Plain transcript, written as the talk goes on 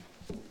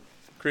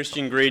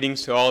Christian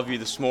greetings to all of you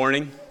this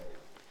morning.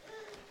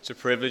 It's a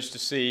privilege to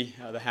see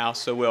the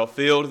house so well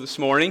filled this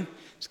morning.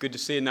 It's good to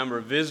see a number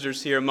of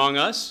visitors here among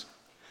us.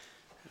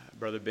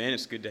 Brother Ben,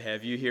 it's good to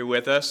have you here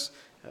with us.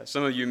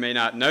 Some of you may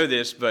not know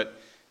this, but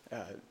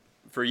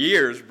for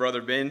years,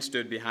 Brother Ben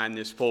stood behind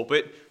this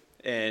pulpit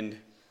and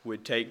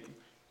would take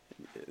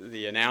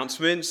the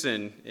announcements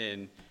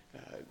and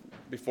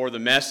before the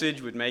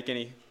message would make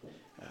any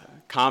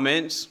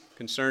comments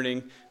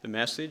concerning the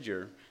message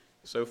or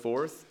so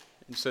forth.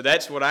 And so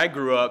that's what I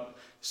grew up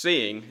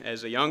seeing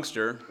as a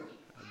youngster.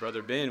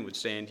 Brother Ben would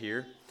stand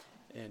here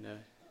and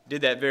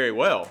did that very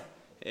well.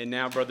 And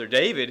now Brother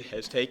David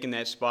has taken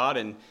that spot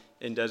and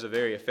does a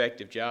very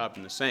effective job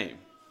in the same.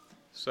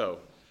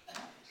 So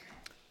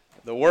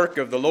the work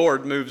of the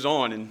Lord moves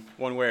on in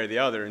one way or the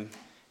other, and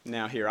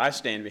now here I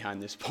stand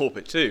behind this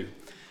pulpit too.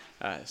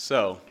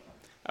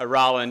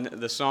 Rollin,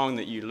 the song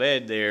that you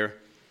led there,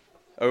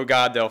 "O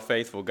God, Thou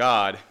Faithful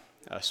God,"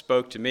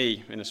 spoke to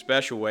me in a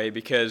special way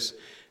because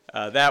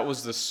that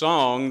was the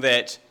song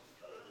that,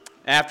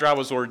 after I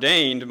was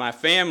ordained, my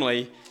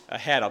family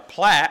had a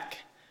plaque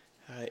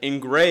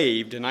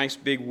engraved, a nice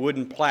big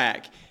wooden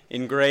plaque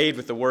engraved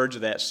with the words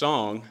of that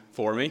song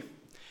for me.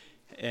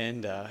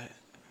 And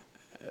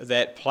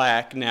that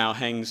plaque now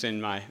hangs in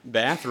my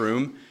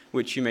bathroom,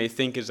 which you may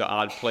think is an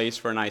odd place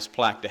for a nice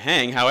plaque to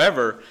hang.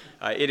 However,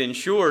 it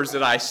ensures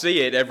that I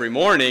see it every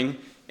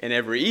morning and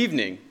every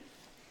evening.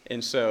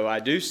 And so I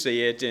do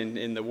see it,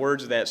 and the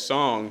words of that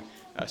song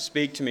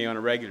speak to me on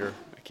a regular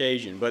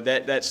occasion. But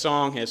that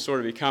song has sort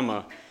of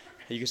become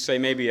you could say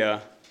maybe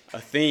a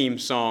theme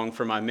song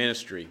for my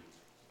ministry.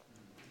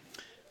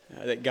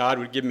 That God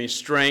would give me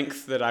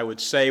strength, that I would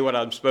say what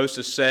I'm supposed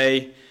to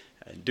say,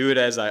 do it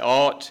as I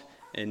ought,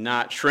 and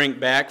not shrink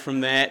back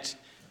from that,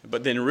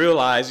 but then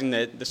realizing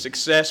that the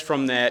success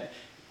from that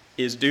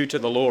is due to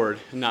the Lord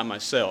and not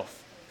myself.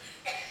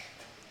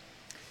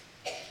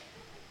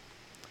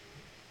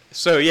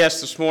 So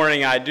yes, this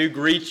morning I do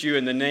greet you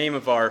in the name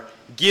of our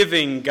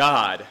giving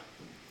God,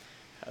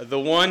 the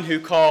one who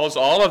calls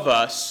all of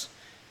us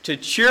to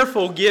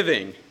cheerful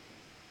giving.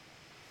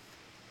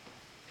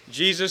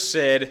 Jesus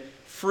said,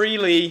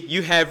 "Freely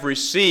you have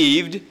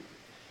received,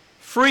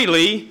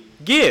 freely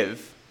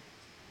give."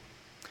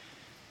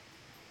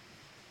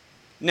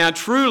 Now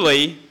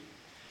truly,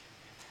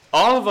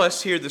 all of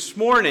us here this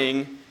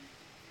morning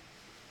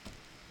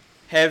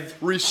have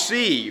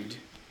received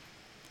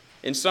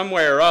in some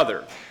way or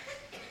other.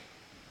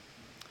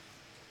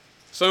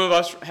 Some of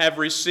us have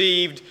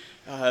received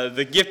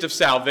the gift of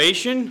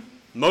salvation.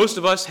 Most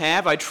of us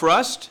have, I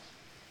trust.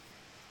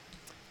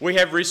 We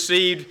have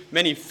received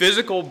many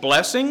physical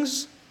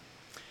blessings.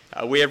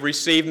 We have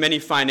received many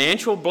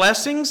financial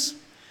blessings.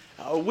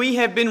 We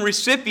have been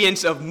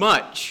recipients of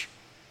much.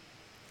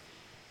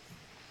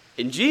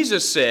 And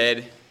Jesus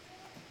said,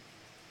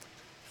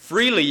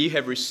 "Freely you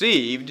have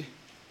received,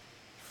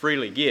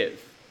 freely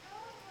give."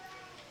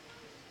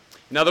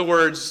 In other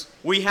words,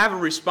 we have a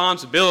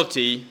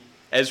responsibility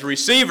as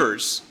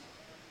receivers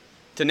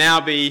to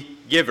now be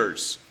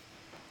givers.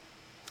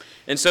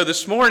 And so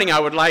this morning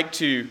I would like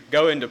to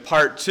go into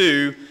part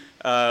 2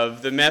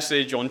 of the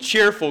message on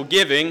cheerful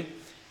giving.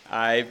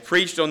 I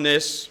preached on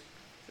this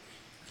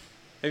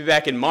maybe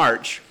back in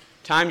March.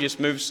 Time just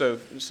moves so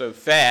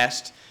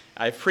fast.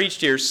 I've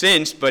preached here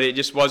since, but it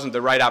just wasn't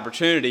the right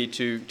opportunity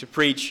to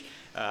preach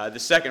the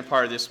second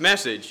part of this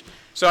message.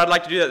 So I'd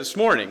like to do that this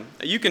morning.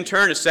 You can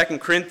turn to 2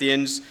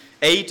 Corinthians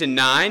 8 and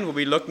 9. We'll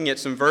be looking at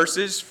some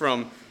verses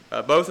from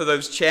both of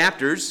those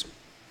chapters.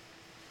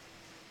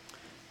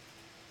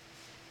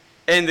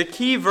 And the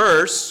key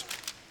verse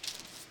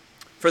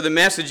for the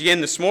message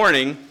again this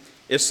morning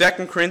is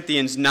 2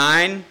 Corinthians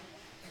 9,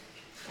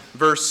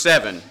 verse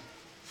 7.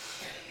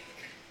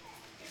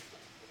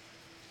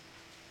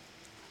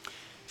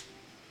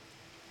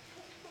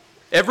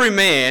 "Every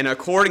man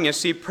according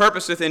as he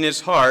purposeth in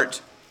his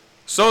heart,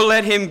 so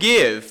let him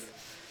give,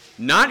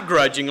 not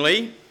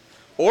grudgingly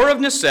or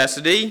of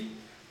necessity,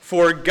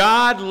 for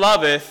God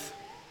loveth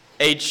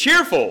a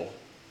cheerful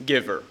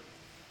giver."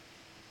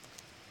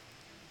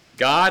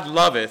 God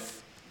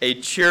loveth a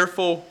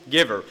cheerful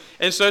giver.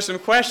 And so some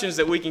questions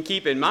that we can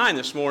keep in mind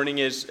this morning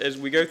as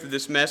we go through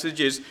this message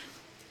is,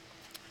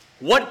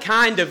 what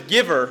kind of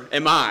giver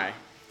am I?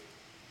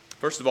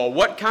 First of all,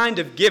 what kind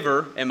of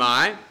giver am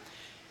I?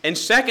 And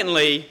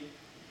secondly,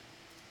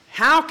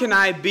 how can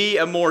I be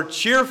a more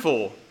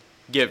cheerful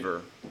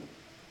giver?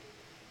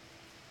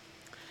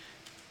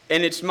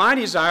 And it's my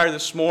desire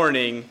this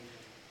morning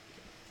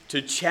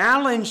to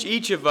challenge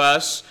each of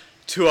us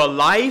to a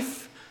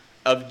life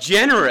of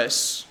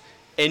generous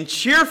and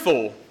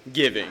cheerful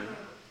giving.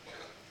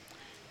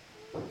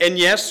 And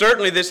yes,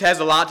 certainly this has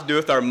a lot to do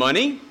with our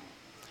money,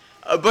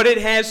 but it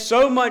has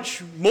so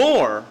much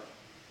more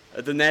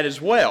than that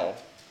as well.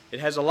 It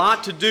has a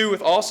lot to do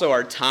with also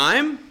our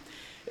time.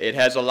 It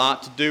has a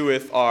lot to do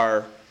with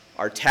our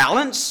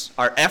talents,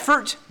 our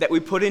effort that we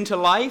put into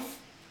life.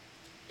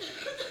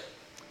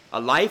 A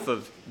life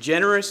of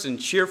generous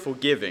and cheerful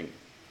giving.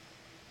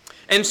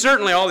 And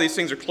certainly all these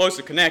things are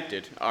closely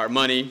connected. Our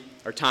money,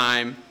 our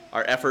time,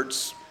 our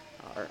efforts,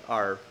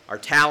 our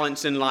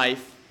talents in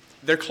life.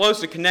 They're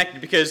closely connected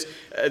because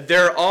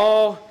they're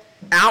all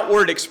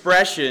outward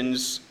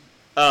expressions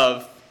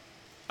of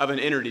an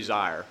inner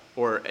desire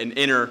or an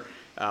inner,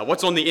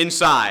 what's on the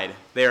inside.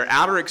 They are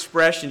outer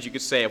expressions, you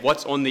could say, of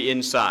what's on the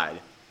inside.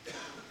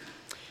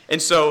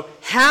 And so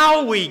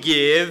how we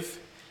give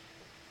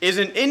is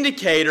an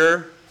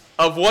indicator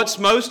of what's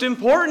most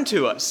important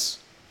to us.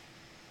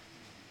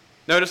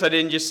 Notice I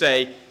didn't just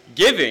say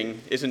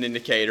giving is an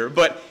indicator,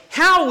 but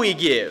how we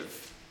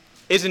give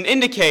is an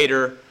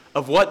indicator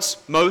of what's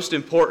most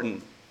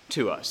important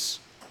to us.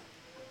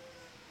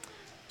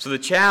 So the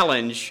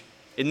challenge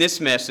in this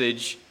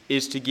message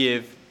is to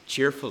give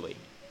cheerfully,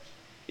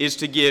 is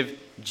to give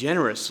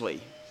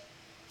generously.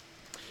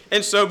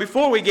 And so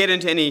before we get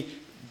into any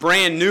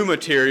brand new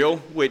material,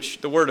 which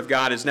the Word of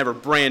God is never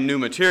brand new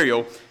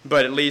material,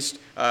 but at least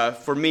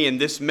for me in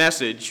this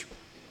message,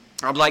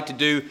 I'd like to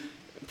do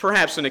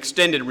perhaps an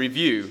extended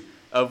review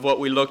of what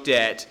we looked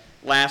at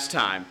last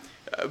time.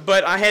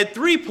 But I had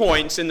 3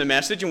 points in the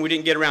message, and we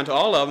didn't get around to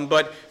all of them.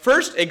 But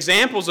first,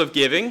 examples of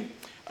giving.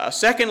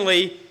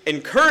 Secondly,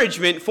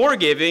 encouragement for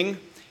giving.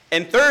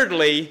 And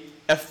thirdly,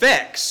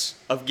 effects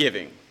of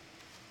giving.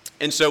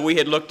 And so we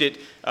had looked at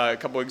a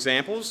couple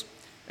examples.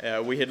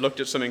 We had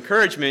looked at some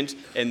encouragement,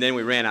 and then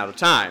we ran out of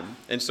time.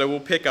 And so we'll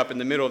pick up in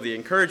the middle of the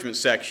encouragement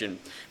section.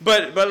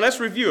 But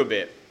let's review a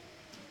bit.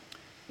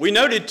 We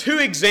noted 2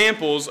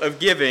 examples of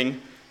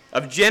giving,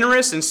 of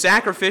generous and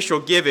sacrificial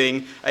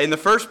giving in the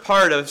first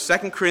part of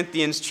 2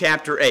 Corinthians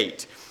chapter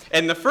 8.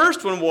 And the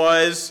first one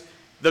was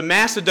the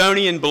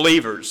Macedonian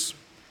believers.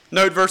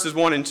 Note verses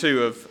 1 and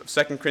 2 of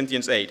 2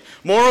 Corinthians 8.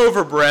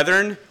 Moreover,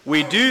 brethren,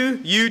 we do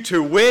you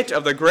to wit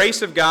of the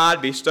grace of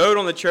God bestowed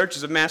on the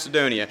churches of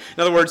Macedonia.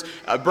 In other words,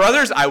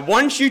 brothers, I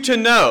want you to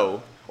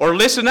know, or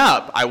listen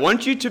up, I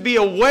want you to be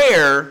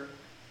aware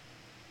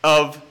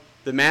of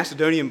the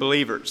Macedonian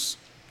believers.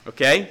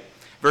 Okay?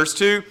 Verse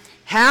 2.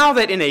 How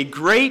that in a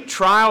great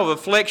trial of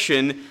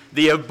affliction,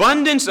 the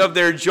abundance of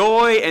their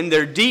joy and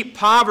their deep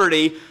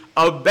poverty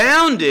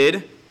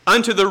abounded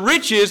unto the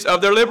riches of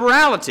their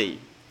liberality.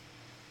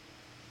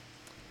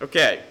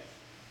 Okay.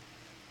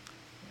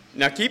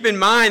 Now keep in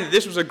mind that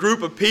this was a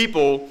group of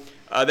people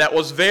that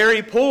was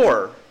very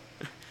poor.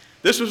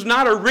 This was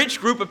not a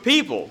rich group of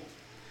people.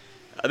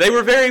 They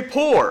were very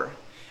poor.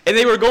 And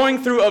they were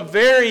going through a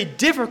very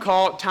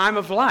difficult time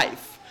of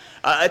life.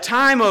 A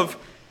time of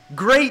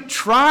great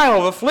trial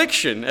of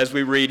affliction, as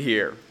we read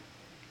here.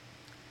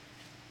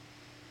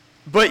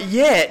 But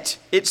yet,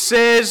 it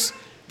says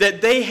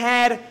that they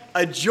had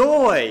a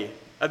joy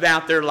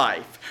about their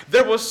life.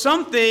 There was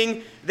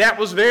something that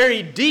was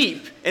very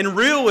deep and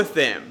real with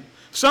them.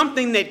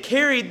 Something that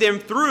carried them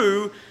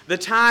through the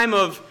time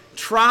of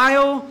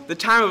trial, the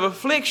time of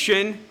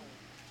affliction.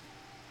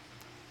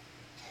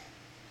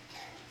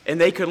 And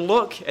they could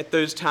look at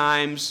those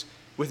times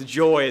with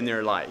joy in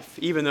their life,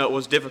 even though it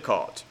was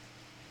difficult.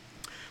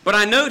 But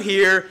I note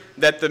here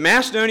that the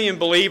Macedonian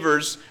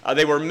believers,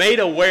 they were made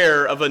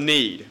aware of a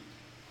need.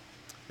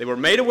 They were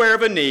made aware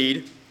of a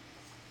need,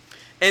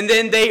 and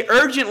then they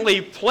urgently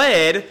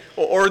pled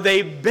or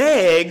they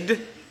begged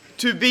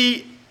to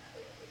be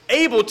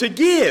able to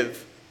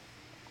give.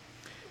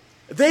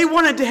 They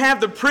wanted to have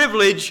the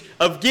privilege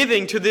of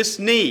giving to this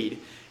need.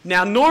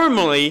 Now,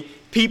 normally,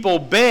 people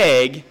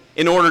beg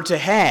in order to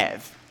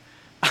have.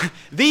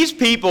 These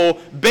people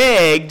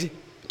begged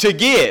to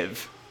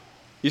give.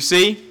 You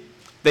see?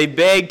 They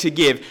begged to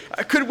give.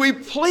 Could we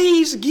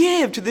please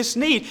give to this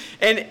need?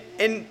 And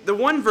in the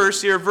one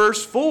verse here,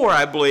 verse 4,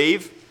 I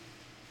believe,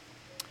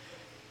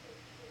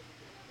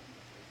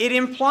 it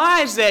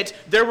implies that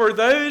there were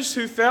those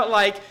who felt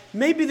like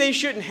maybe they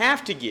shouldn't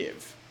have to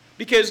give.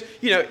 Because,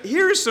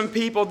 here are some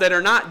people that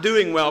are not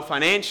doing well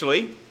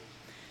financially,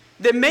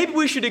 that maybe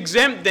we should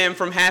exempt them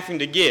from having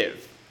to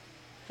give.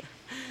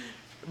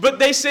 But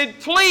they said,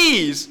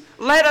 please,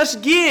 let us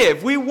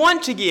give. We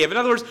want to give. In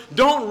other words,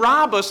 don't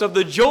rob us of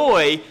the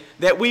joy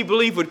that we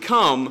believe would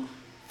come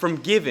from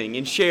giving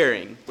and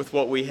sharing with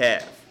what we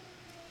have.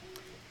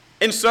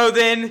 And so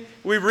then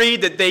we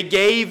read that they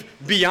gave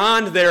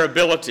beyond their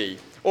ability,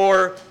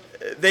 or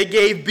they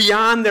gave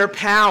beyond their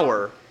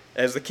power,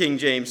 as the King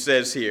James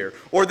says here,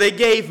 or they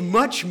gave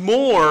much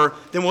more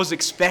than was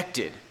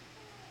expected,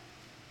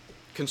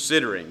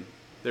 considering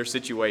their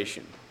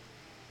situation.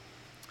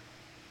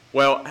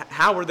 Well,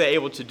 how were they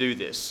able to do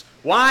this?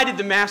 Why did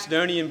the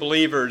Macedonian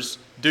believers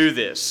do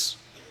this?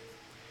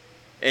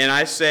 And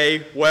I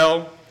say,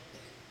 well,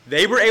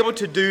 they were able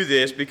to do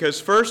this because,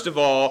 first of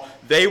all,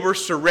 they were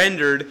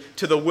surrendered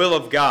to the will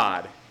of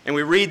God. And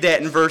we read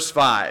that in verse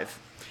 5.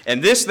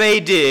 And this they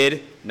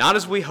did, not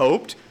as we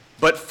hoped,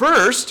 but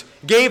first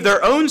gave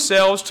their own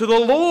selves to the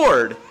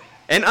Lord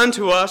and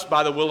unto us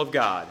by the will of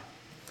God.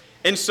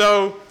 And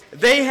so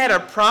they had a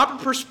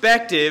proper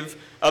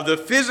perspective of the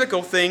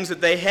physical things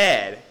that they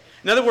had.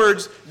 In other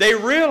words, they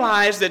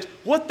realized that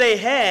what they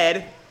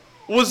had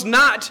was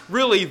not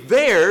really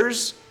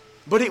theirs,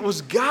 but it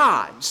was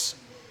God's.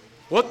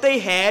 What they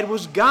had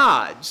was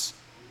God's.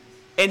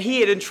 And he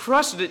had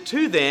entrusted it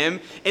to them,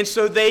 and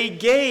so they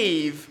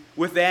gave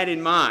with that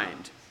in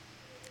mind.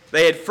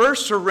 They had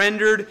first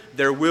surrendered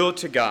their will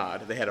to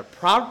God. They had a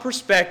proper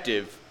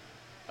perspective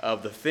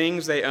of the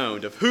things they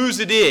owned, of whose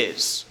it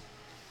is.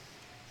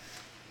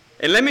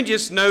 And let me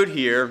just note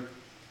here,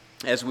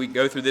 as we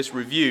go through this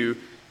review,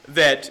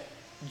 that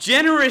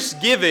generous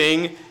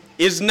giving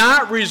is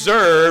not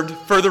reserved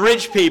for the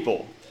rich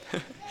people.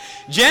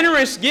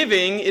 Generous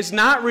giving is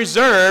not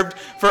reserved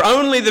for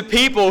only the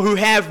people who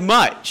have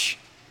much.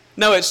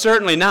 No, it's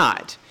certainly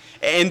not.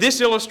 And this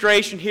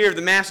illustration here of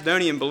the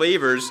Macedonian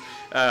believers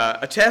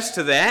attests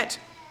to that,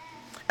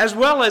 as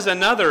well as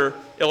another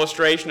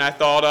illustration I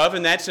thought of,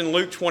 and that's in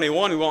Luke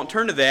 21. We won't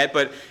turn to that,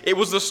 but it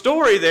was the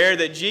story there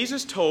that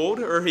Jesus told,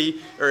 or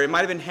it might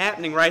have been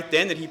happening right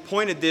then, that he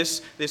pointed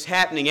this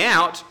happening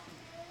out,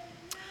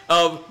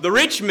 of the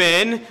rich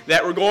men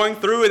that were going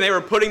through and they were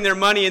putting their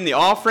money in the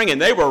offering,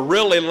 and they were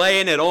really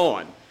laying it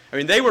on. I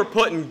mean, they were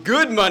putting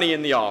good money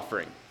in the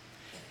offering.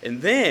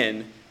 And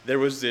then there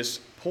was this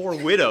poor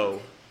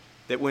widow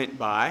that went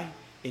by,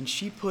 and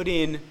she put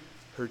in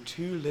her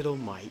 2 little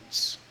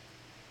mites.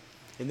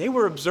 And they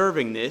were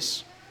observing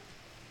this.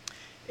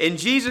 And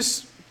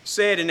Jesus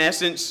said, in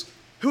essence,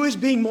 who is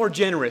being more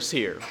generous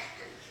here?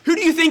 Who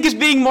do you think is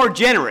being more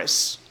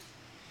generous?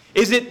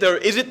 Is it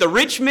the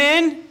rich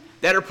men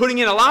that are putting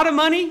in a lot of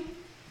money,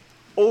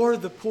 or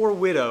the poor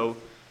widow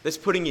that's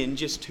putting in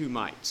just 2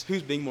 mites?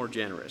 Who's being more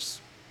generous?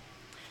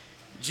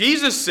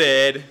 Jesus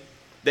said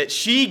that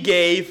she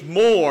gave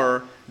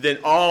more than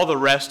all the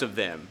rest of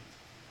them.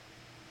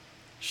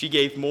 She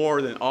gave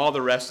more than all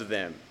the rest of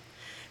them.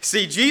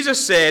 See,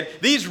 Jesus said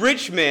these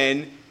rich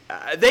men,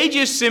 they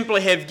just simply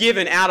have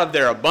given out of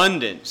their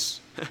abundance.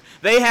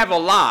 They have a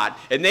lot,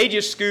 and they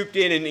just scooped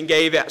in and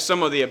gave out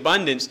some of the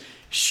abundance.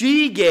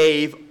 She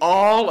gave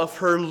all of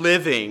her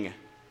living.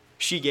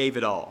 She gave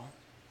it all.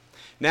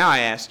 Now I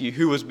ask you,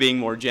 who was being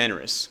more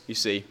generous, you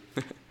see?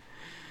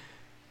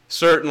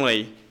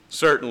 Certainly,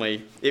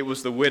 it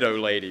was the widow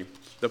lady.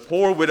 The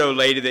poor widow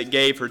lady that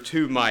gave her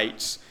 2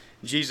 mites.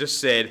 Jesus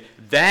said,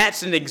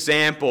 that's an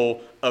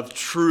example of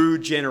true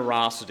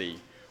generosity.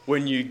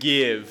 When you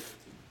give,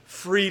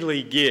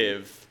 freely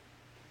give,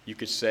 you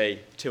could say,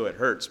 till it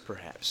hurts,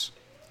 perhaps.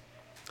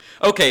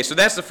 Okay, so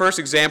that's the first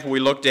example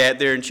we looked at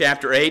there in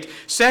chapter 8.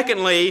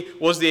 Secondly,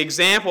 was the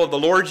example of the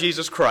Lord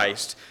Jesus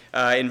Christ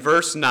in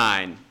verse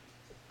 9.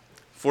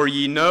 For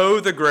ye know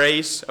the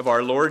grace of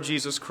our Lord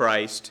Jesus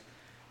Christ,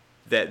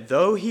 that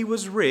though he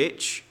was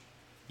rich,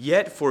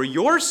 yet for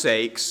your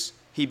sakes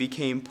he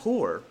became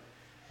poor,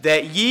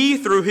 that ye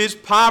through his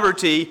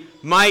poverty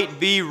might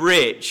be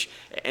rich.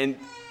 And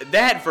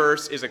that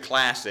verse is a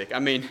classic. I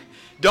mean,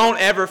 don't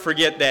ever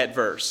forget that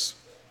verse,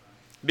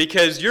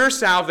 because your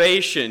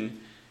salvation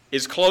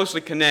is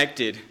closely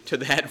connected to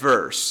that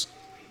verse.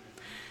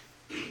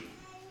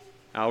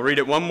 I'll read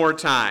it one more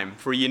time.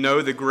 For ye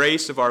know the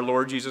grace of our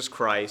Lord Jesus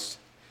Christ,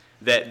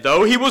 that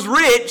though he was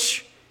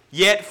rich,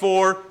 yet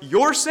for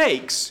your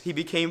sakes he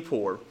became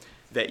poor,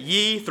 that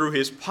ye through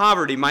his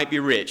poverty might be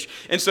rich.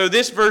 And so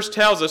this verse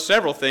tells us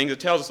several things. It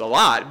tells us a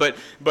lot, but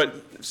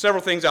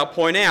several things I'll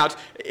point out.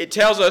 It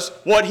tells us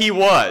what he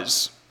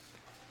was.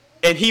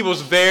 And he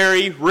was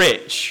very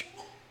rich.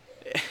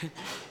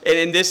 And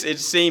in this, it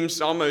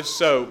seems almost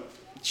so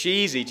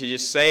cheesy to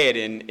just say it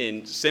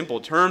in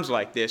simple terms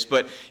like this,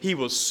 but he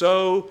was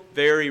so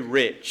very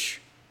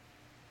rich.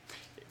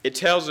 It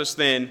tells us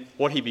then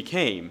what he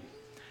became.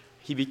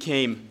 He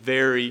became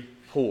very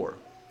poor.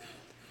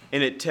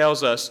 And it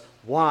tells us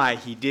why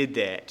he did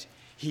that.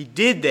 He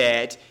did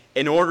that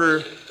in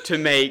order to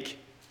make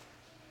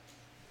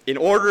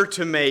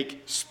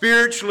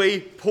spiritually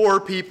poor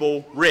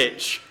people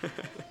rich.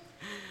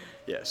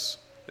 Yes,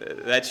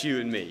 that's you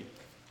and me.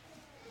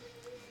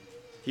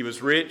 He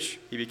was rich,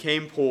 he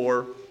became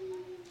poor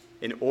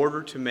in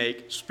order to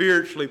make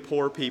spiritually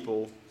poor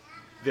people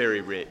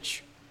very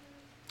rich.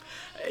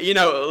 You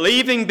know,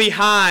 leaving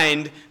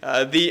behind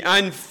the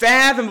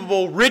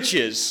unfathomable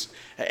riches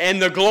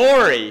and the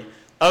glory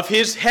of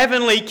his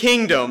heavenly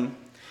kingdom,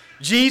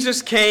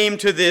 Jesus came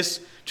to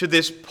this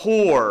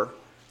poor,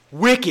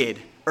 wicked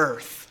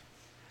earth.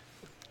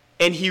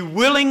 And he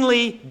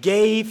willingly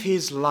gave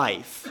his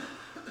life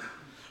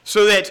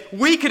so that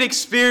we could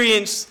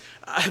experience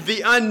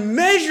the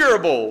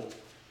unmeasurable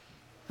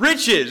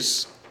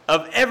riches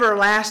of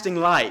everlasting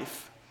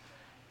life.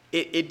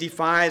 It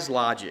defies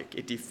logic.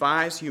 It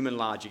defies human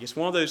logic. It's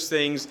one of those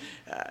things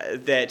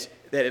that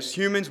as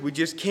humans we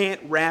just can't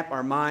wrap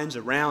our minds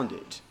around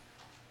it.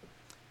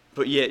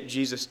 But yet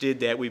Jesus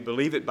did that. We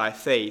believe it by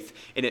faith,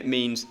 and it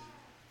means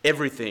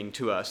everything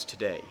to us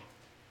today.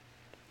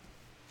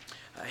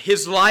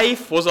 His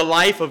life was a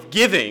life of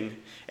giving,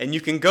 And you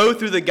can go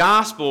through the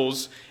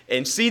Gospels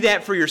and see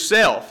that for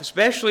yourself,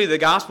 especially the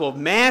Gospel of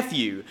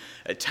Matthew.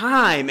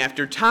 Time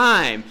after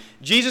time,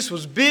 Jesus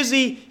was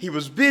busy, he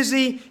was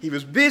busy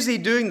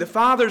doing the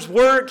Father's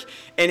work,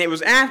 and it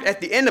was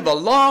at the end of a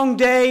long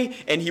day,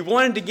 and he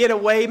wanted to get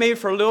away maybe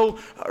for a little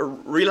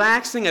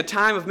relaxing, a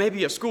time of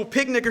maybe a school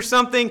picnic or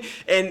something,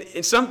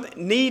 and some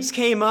needs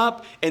came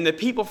up, and the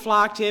people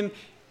flocked him,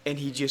 and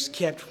he just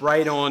kept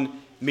right on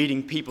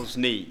meeting people's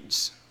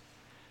needs.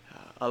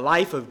 A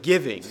life of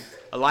giving,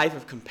 a life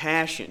of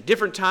compassion.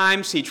 Different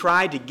times he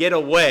tried to get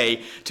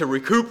away, to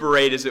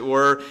recuperate, as it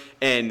were,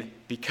 and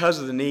because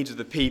of the needs of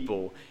the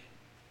people,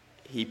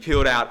 he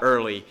peeled out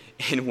early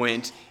and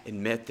went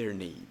and met their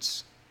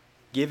needs.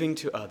 Giving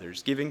to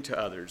others, giving to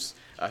others.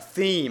 A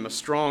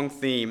strong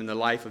theme in the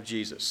life of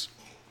Jesus.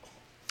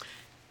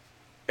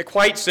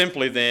 Quite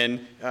simply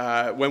then,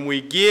 when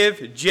we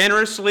give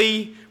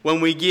generously,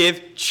 when we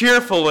give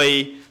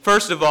cheerfully,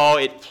 first of all,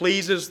 it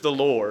pleases the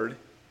Lord.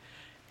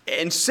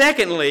 And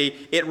secondly,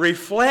 it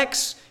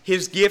reflects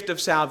his gift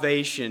of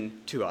salvation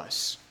to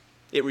us.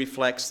 It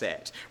reflects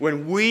that.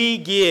 When we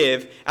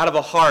give out of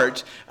a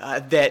heart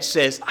that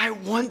says, I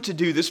want to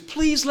do this,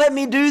 please let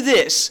me do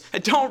this.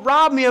 Don't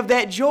rob me of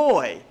that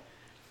joy.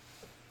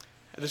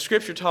 The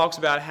scripture talks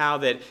about how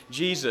that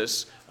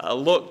Jesus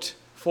looked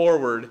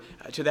forward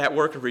to that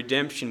work of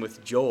redemption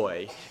with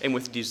joy and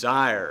with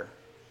desire.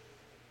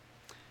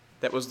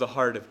 That was the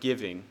heart of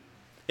giving.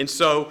 And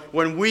so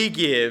when we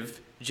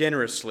give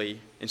generously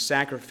and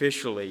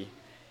sacrificially,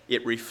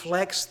 it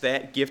reflects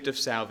that gift of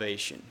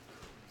salvation.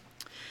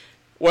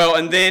 Well,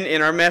 and then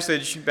in our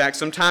message back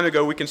some time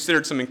ago, we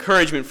considered some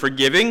encouragement for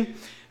giving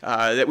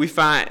that we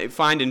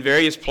find in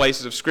various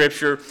places of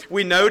Scripture.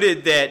 We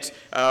noted that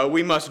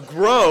we must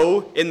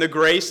grow in the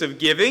grace of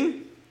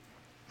giving.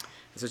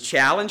 It's a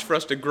challenge for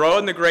us to grow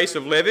in the grace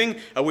of living.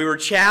 We were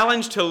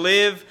challenged to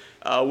live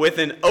with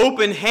an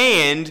open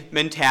hand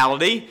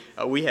mentality.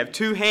 We have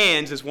two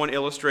hands, as one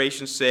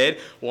illustration said.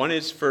 One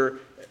is for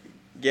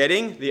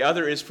getting, the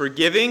other is for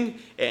giving,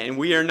 and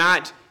we are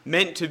not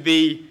meant to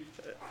be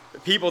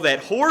people that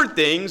hoard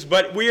things,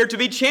 but we are to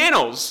be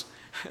channels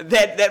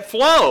that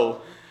flow.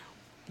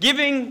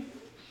 Getting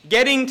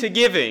to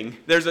giving.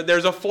 There's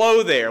a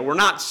flow there. We're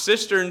not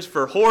cisterns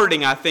for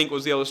hoarding, I think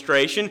was the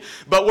illustration,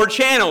 but we're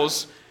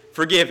channels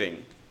for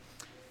giving.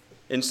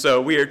 And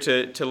so we are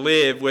to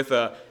live with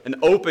an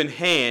open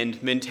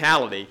hand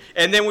mentality.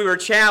 And then we were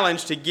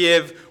challenged to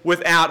give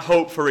without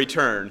hope for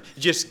return.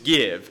 Just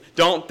give.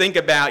 Don't think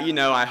about,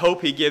 I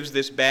hope he gives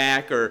this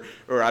back, or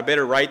I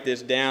better write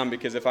this down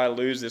because if I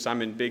lose this,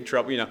 I'm in big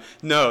trouble.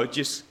 No,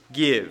 just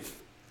give.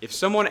 If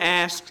someone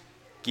asks,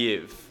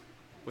 give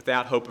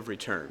without hope of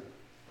return.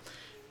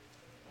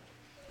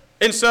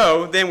 And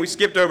so then we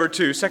skipped over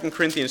to 2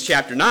 Corinthians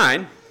chapter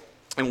 9.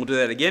 And we'll do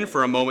that again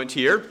for a moment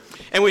here.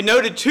 And we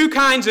noted two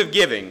kinds of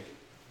giving.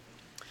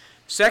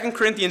 2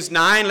 Corinthians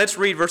 9, let's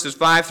read verses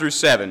 5 through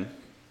 7.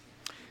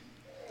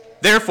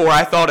 Therefore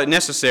I thought it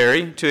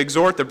necessary to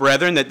exhort the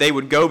brethren that they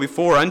would go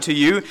before unto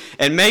you,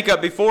 and make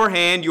up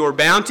beforehand your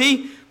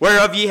bounty,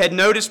 whereof ye had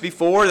noticed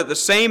before, that the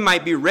same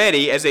might be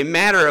ready as a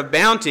matter of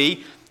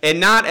bounty, and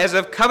not as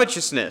of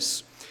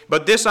covetousness.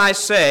 But this I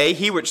say,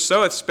 he which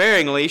soweth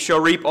sparingly shall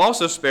reap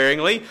also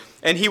sparingly,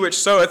 and he which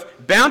soweth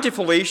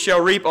bountifully shall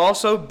reap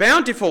also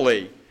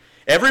bountifully.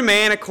 Every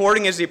man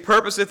according as he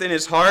purposeth in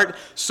his heart,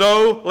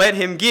 so let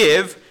him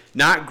give,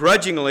 not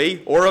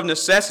grudgingly or of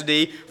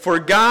necessity, for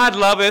God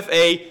loveth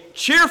a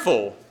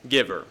cheerful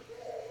giver.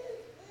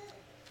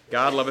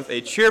 God loveth a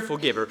cheerful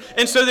giver.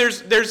 And so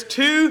there's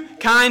two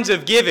kinds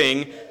of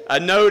giving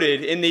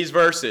noted in these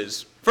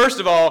verses. First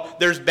of all,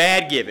 there's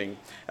bad giving.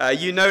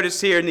 You notice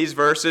here in these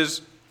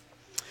verses,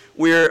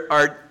 we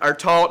are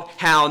taught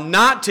how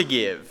not to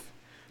give.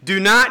 Do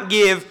not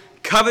give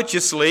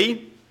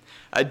covetously,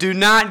 do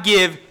not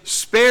give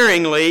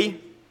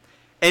sparingly,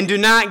 and do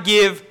not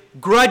give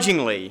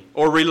grudgingly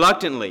or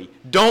reluctantly.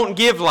 Don't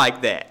give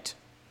like that.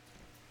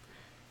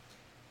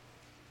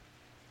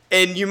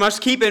 And you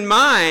must keep in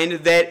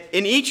mind that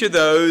in each of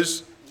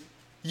those,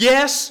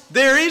 yes,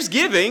 there is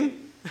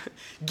giving.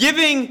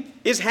 Giving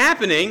is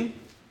happening,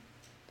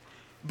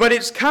 but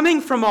it's coming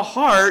from a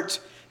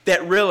heart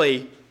that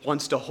really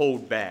wants to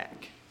hold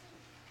back.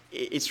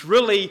 It's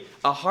really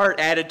a heart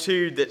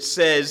attitude that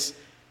says,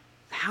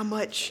 how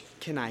much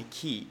can I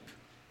keep,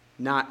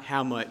 not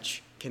how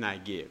much can I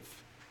give?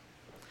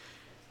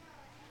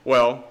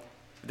 Well,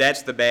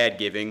 that's the bad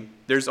giving.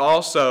 There's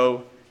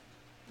also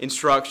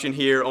instruction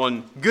here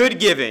on good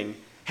giving,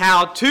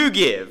 how to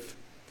give.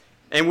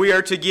 And we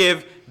are to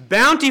give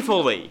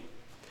bountifully.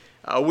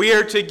 We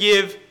are to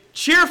give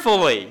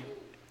cheerfully.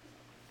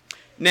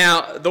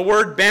 Now, the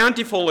word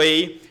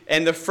bountifully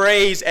and the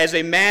phrase as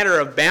a matter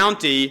of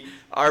bounty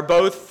are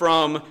both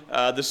from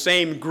the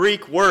same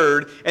Greek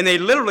word, and they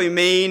literally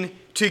mean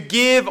to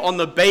give on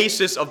the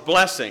basis of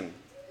blessing.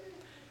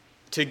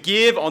 To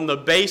give on the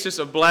basis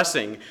of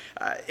blessing.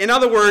 In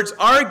other words,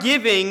 our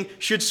giving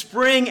should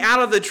spring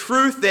out of the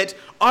truth that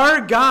our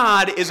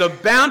God is a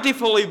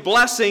bountifully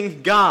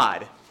blessing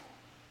God.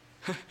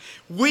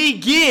 We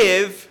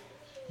give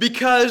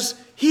because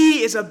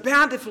he is a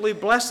bountifully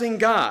blessing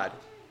God.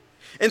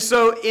 And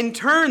so in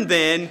turn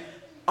then,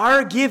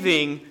 our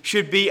giving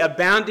should be a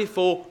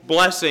bountiful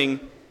blessing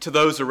to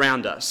those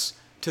around us,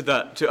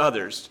 to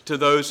others, to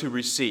those who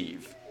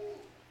receive.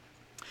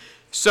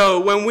 So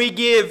when we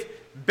give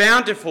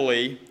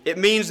bountifully, it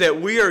means that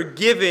we are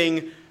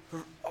giving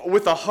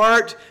with a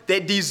heart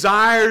that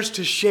desires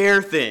to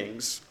share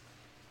things.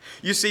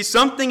 You see,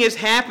 something has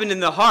happened in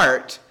the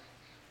heart.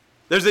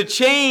 There's a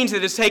change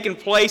that has taken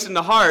place in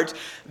the heart,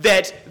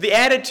 that the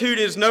attitude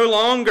is no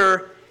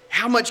longer,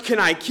 how much can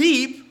I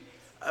keep?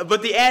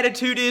 But the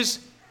attitude is,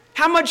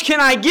 how much can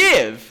I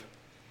give?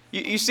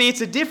 You see,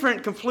 it's a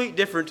complete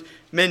different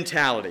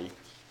mentality.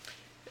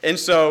 And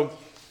so,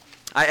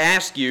 I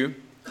ask you,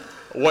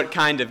 what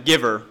kind of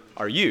giver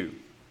are you?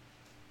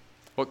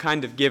 What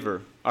kind of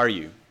giver are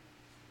you?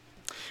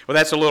 Well,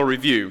 that's a little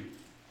review.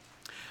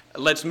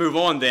 Let's move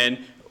on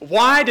then.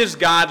 Why does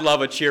God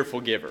love a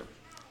cheerful giver?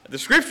 The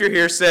scripture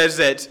here says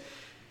that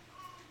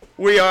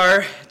we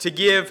are to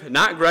give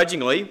not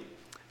grudgingly,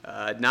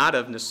 not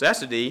of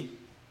necessity,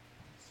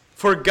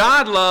 for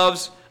God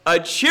loves a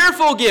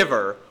cheerful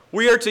giver.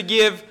 We are to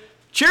give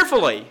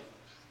cheerfully,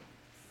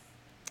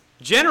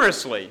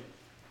 generously.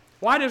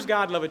 Why does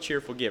God love a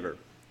cheerful giver?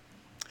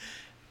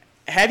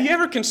 Have you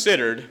ever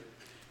considered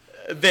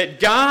that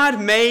God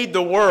made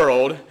the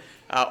world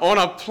on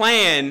a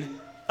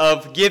plan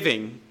of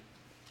giving?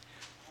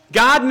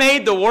 God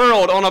made the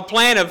world on a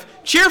plan of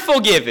cheerful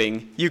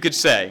giving, you could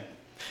say.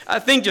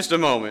 Think just a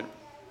moment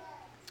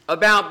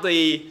about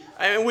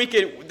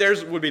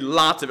there would be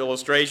lots of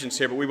illustrations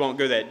here, but we won't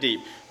go that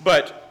deep.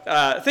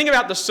 But think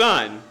about the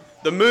sun,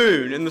 the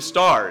moon, and the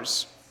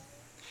stars.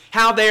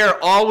 How they are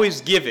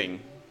always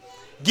giving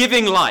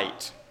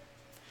light,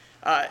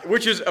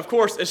 which is, of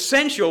course,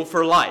 essential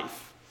for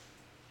life.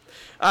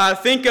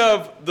 Think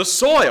of the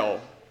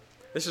soil.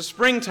 This is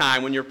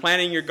springtime when you're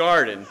planting your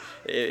garden.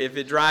 If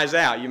it dries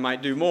out, you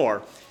might do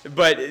more.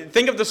 But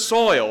think of the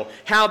soil,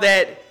 how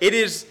that it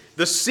is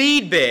the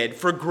seed bed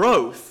for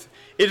growth.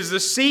 It is the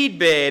seed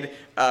bed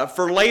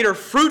for later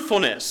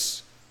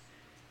fruitfulness.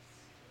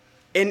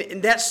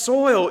 And that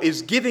soil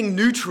is giving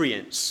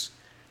nutrients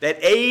that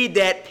aid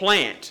that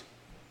plant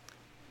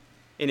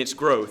in its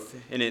growth,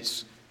 in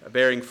its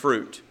bearing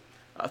fruit.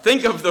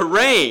 Think of the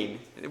rain.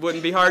 It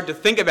wouldn't be hard to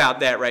think about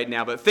that right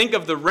now, but think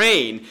of the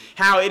rain,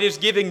 how it is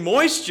giving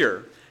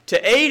moisture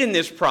to aid in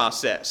this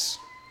process.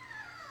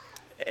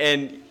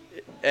 And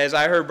as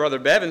I heard Brother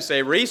Bevan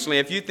say recently,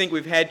 if you think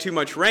we've had too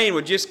much rain,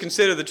 well, just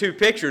consider the two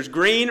pictures,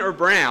 green or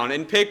brown,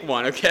 and pick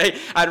one, okay?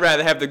 I'd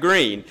rather have the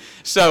green.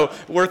 So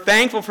we're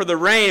thankful for the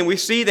rain. We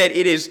see that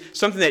it is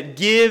something that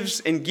gives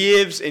and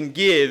gives and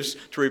gives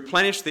to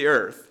replenish the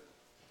earth.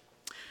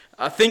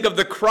 Think of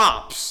the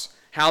crops,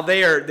 how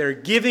they're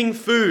giving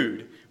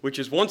food, which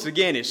is once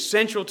again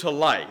essential to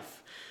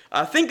life.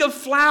 Think of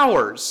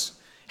flowers,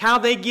 how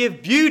they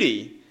give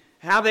beauty,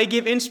 how they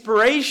give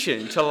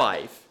inspiration to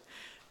life.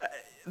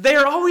 They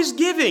are always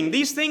giving.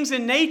 These things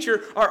in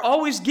nature are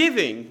always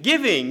giving.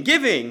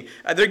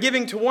 They're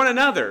giving to one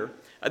another.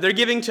 They're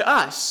giving to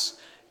us.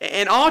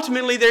 And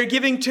ultimately, they're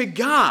giving to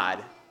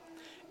God.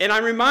 And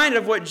I'm reminded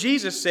of what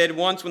Jesus said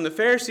once when the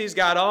Pharisees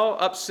got all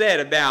upset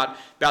about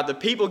the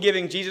people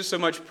giving Jesus so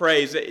much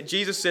praise.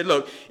 Jesus said,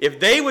 look, if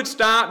they would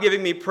stop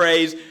giving me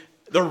praise,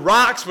 the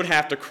rocks would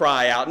have to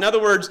cry out. In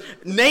other words,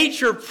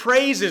 nature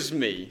praises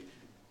me.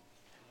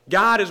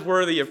 God is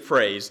worthy of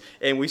praise.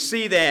 And we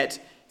see that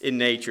in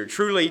nature.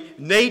 Truly,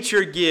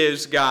 nature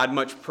gives God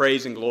much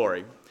praise and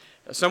glory.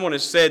 Someone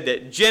has said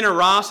that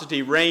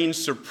generosity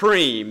reigns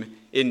supreme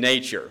in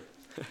nature.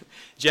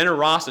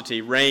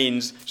 Generosity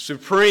reigns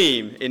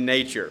supreme in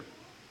nature.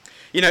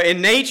 You know,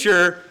 in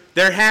nature,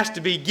 there has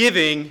to be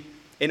giving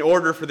in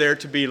order for there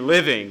to be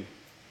living.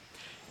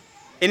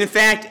 And in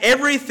fact,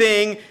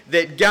 everything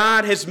that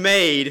God has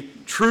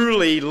made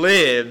truly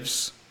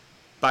lives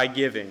by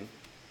giving.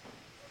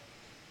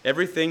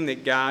 Everything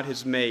that God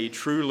has made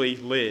truly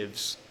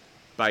lives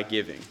by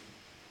giving.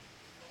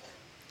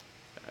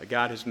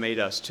 God has made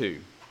us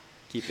too.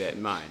 Keep that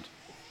in mind.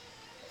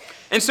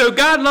 And so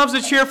God loves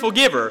a cheerful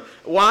giver.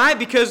 Why?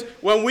 Because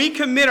when we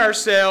commit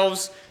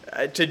ourselves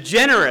to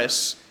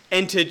generous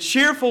and to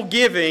cheerful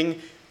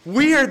giving,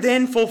 we are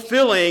then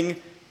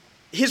fulfilling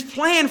His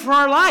plan for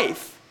our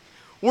life.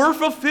 We're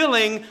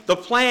fulfilling the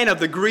plan of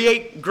the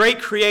great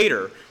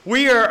Creator.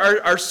 We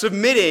are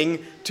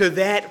submitting to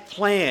that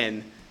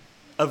plan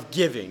of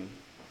giving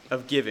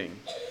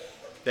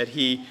that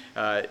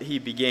He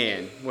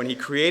began when He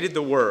created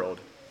the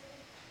world.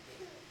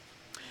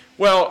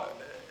 Well,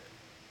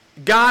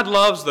 God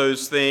loves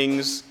those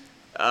things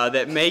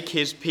that make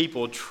His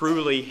people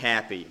truly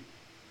happy.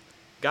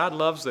 God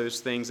loves those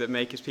things that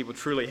make His people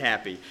truly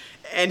happy.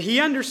 And He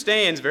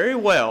understands very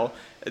well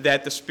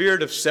that the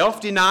spirit of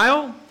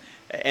self-denial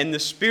and the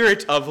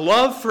spirit of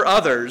love for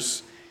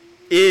others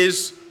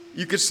is,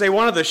 you could say,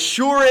 one of the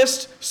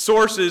surest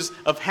sources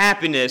of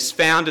happiness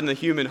found in the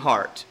human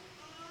heart.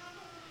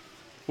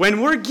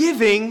 When we're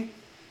giving,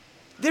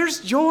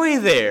 there's joy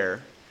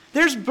there.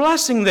 There's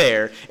blessing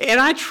there. And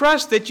I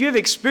trust that you have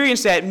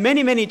experienced that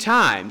many, many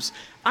times.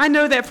 I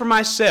know that for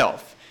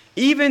myself.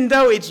 Even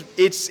though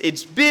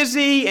it's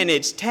busy and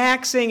it's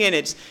taxing and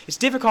it's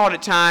difficult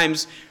at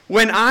times,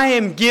 when I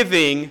am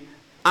giving,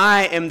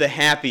 I am the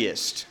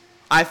happiest.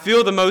 I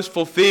feel the most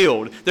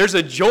fulfilled. There's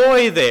a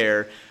joy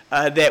there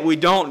that we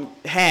don't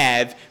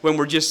have when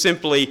we're just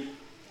simply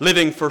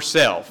living for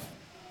self.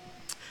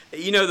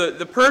 You know,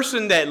 the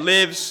person that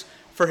lives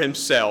for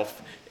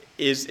himself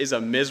is a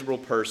miserable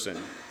person.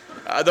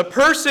 The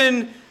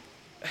person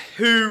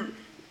who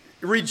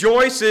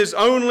rejoices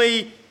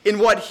only in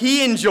what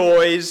he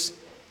enjoys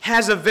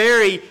has a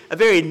very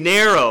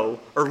narrow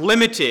or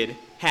limited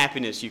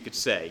happiness, you could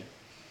say.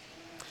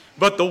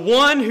 But the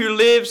one who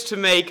lives to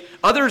make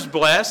others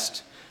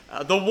blessed,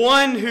 the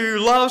one who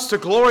loves to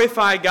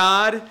glorify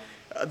God,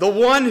 the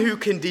one who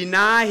can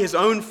deny his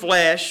own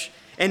flesh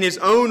and his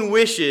own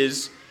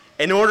wishes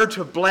in order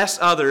to bless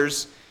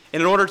others,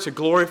 in order to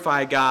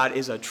glorify God,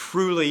 is a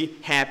truly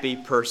happy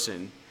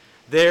person.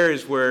 There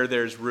is where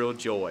there's real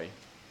joy.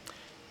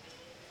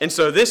 And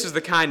so this is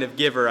the kind of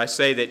giver I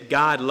say that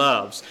God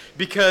loves,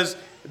 because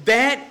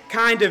that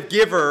kind of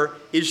giver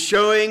is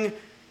showing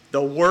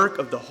the work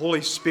of the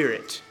Holy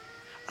Spirit.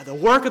 The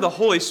work of the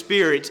Holy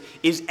Spirit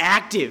is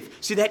active.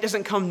 See, that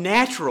doesn't come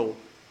natural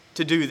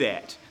to do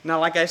that. Now,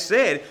 like I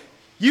said,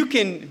 you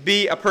can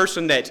be a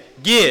person that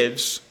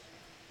gives,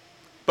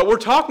 but we're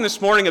talking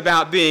this morning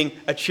about being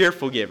a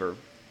cheerful giver,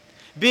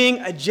 being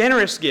a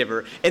generous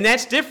giver, and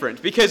that's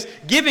different, because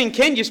giving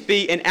can just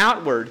be an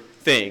outward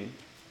thing.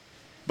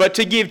 But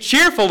to give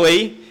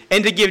cheerfully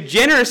and to give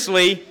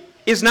generously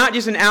is not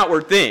just an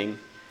outward thing.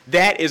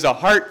 That is a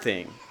heart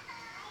thing.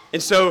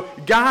 And so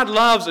God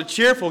loves a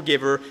cheerful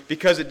giver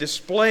because it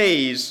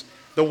displays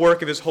the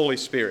work of His Holy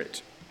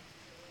Spirit.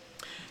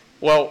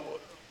 Well,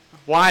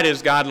 why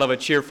does God love a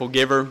cheerful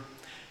giver?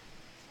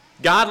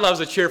 God loves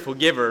a cheerful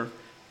giver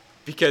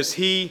because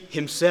He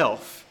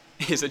Himself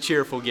is a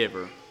cheerful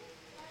giver.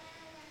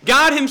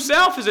 God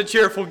Himself is a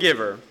cheerful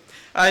giver.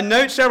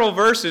 Note several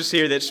verses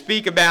here that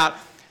speak about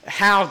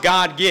how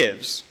God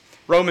gives.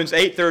 Romans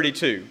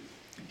 8:32.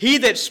 He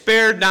that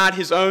spared not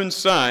His own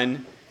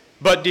Son,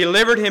 but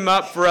delivered Him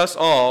up for us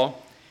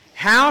all,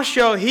 how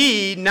shall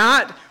He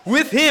not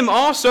with Him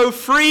also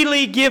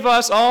freely give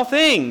us all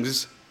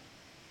things?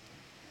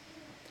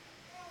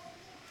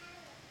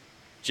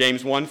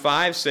 James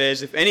 1:5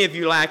 says, if any of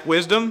you lack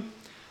wisdom,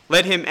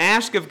 let him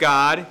ask of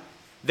God,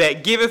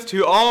 that giveth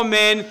to all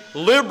men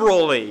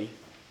liberally,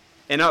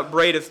 and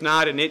upbraideth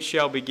not, and it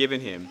shall be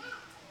given him.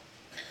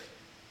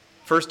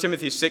 1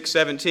 Timothy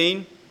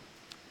 6:17,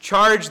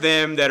 charge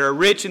them that are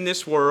rich in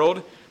this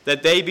world,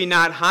 that they be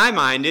not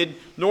high-minded,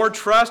 nor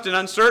trust in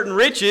uncertain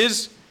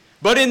riches,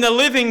 but in the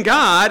living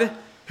God,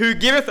 who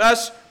giveth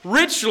us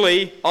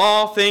richly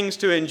all things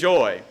to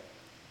enjoy.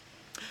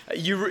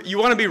 You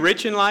want to be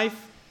rich in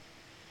life?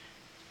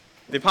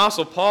 The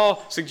Apostle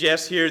Paul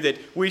suggests here that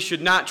we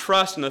should not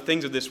trust in the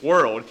things of this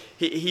world.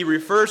 He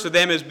refers to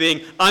them as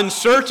being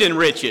uncertain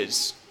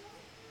riches.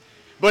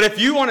 But if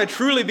you want to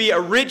truly be a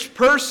rich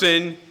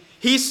person,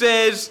 he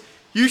says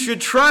you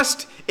should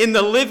trust in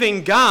the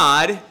living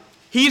God.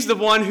 He's the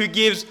one who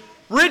gives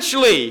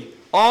richly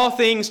all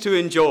things to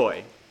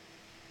enjoy.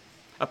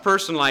 A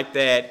person like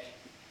that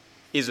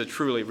is a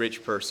truly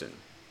rich person.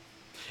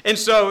 And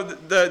so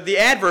the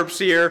adverbs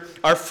here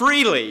are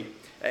freely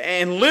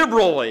and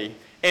liberally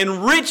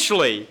and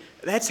richly.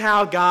 That's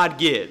how God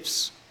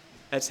gives.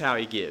 That's how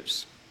He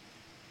gives.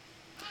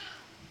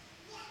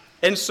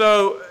 And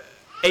so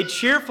a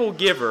cheerful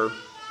giver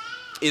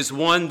is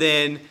one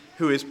then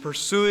who is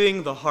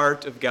pursuing the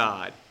heart of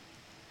God.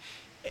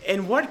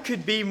 And what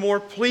could be more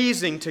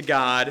pleasing to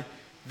God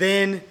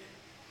than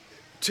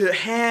to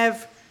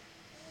have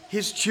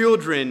His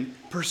children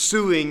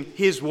pursuing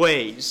His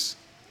ways,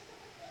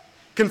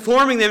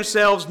 conforming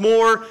themselves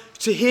more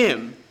to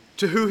Him,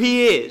 to who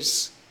He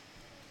is?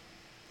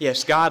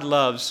 Yes, God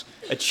loves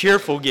a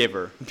cheerful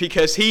giver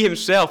because He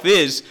Himself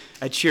is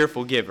a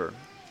cheerful giver.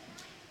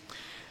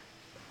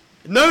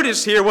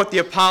 Notice here what the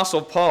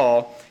Apostle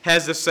Paul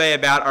has to say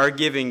about our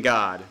giving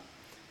God.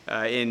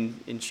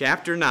 In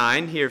chapter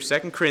 9 here of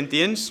 2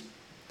 Corinthians,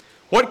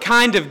 what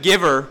kind of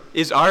giver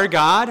is our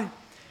God?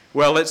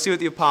 Well, let's see what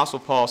the Apostle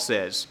Paul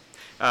says.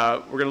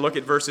 We're going to look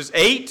at verses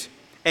 8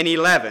 and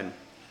 11.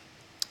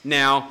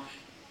 Now,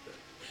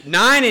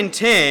 9 and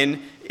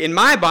 10, in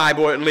my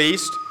Bible at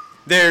least,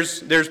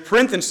 there's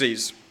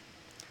parentheses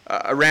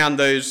around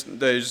those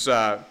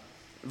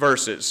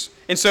verses.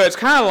 And so it's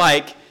kind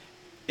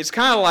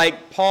of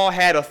like Paul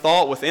had a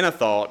thought within a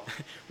thought,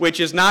 which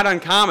is not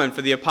uncommon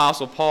for the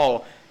Apostle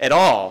Paul at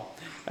all.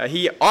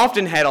 He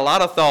often had a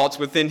lot of thoughts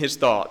within his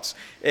thoughts.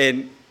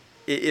 And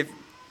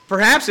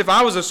perhaps if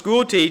I was a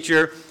school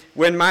teacher,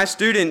 when my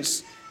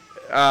students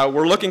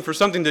were looking for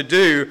something to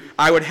do,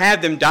 I would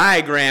have them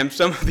diagram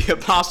some of the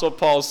Apostle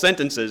Paul's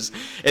sentences,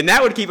 and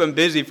that would keep them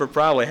busy for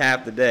probably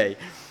half the day.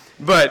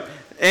 But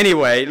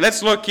anyway,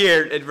 let's look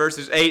here at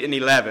verses 8 and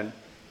 11.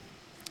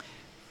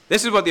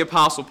 This is what the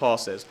Apostle Paul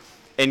says.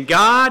 And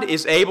God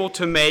is able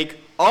to make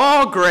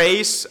all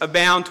grace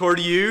abound toward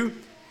you,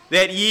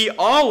 that ye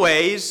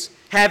always,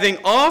 having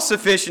all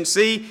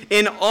sufficiency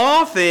in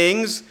all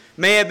things,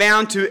 may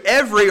abound to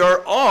every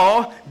or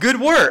all good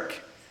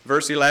work.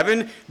 Verse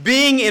 11,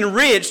 being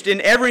enriched in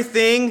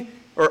everything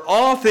or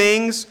all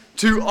things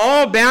to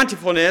all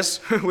bountifulness,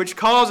 which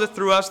causeth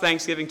through us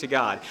thanksgiving to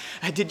God.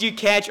 Did you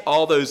catch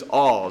all those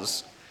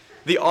alls?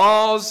 The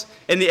alls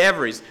and the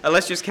everys.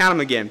 Let's just count them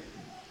again.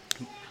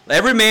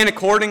 Every man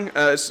according,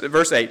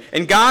 verse 8,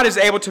 and God is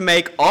able to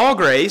make all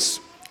grace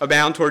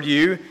abound toward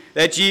you,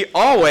 that ye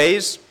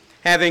always,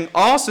 having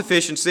all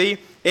sufficiency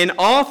in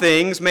all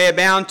things, may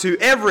abound to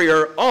every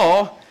or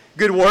all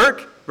good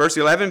work. Verse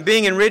 11,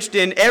 being enriched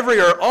in every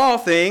or all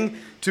thing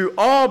to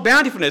all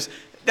bountifulness.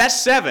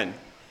 That's 7.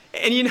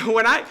 And you know,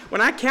 when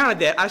I counted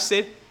that, I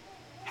said,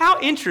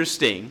 how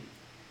interesting.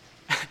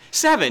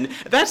 7,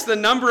 that's the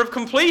number of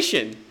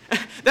completion.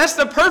 That's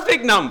the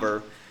perfect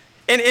number.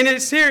 And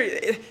it's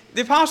here,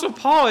 the Apostle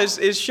Paul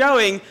is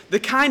showing the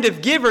kind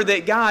of giver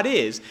that God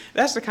is.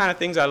 That's the kind of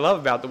things I love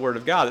about the Word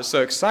of God. It's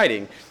so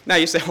exciting. Now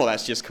you say, well,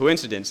 that's just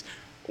coincidence.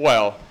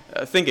 Well,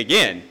 think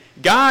again.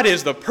 God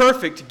is the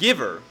perfect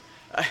giver.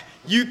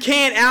 You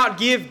can't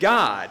outgive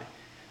God.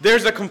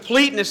 There's a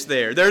completeness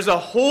there. There's a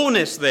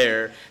wholeness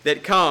there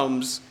that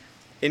comes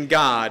in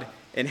God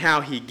and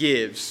how He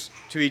gives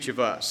to each of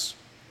us.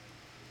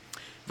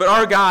 But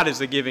our God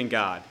is a giving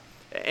God.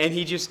 And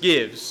He just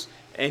gives,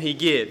 and He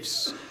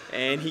gives,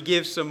 and He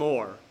gives some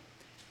more.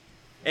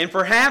 And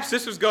perhaps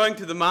this was going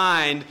through the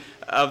mind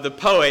of the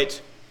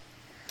poet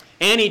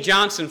Annie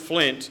Johnson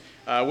Flint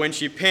when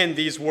she penned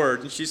these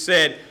words. And she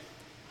said,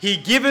 He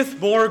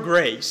giveth more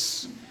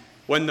grace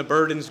when the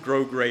burdens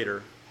grow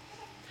greater.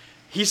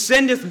 He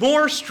sendeth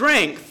more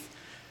strength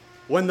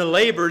when the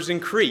labors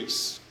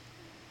increase.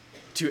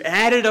 To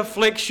added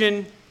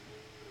affliction,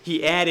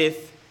 He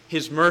addeth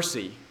His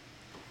mercy.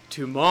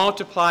 To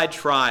multiplied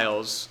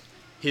trials,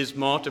 His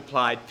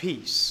multiplied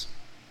peace.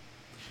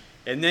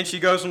 And then she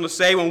goes on to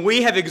say, when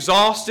we have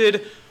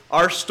exhausted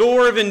our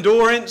store of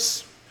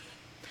endurance,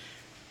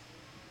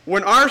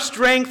 when our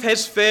strength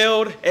has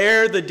failed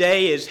ere the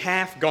day is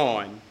half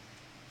gone,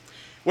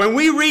 when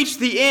we reach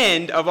the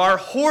end of our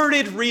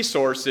hoarded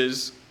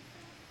resources,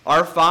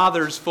 our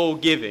Father's full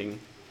giving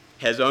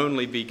has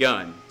only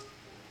begun.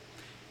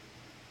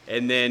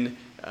 And then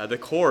the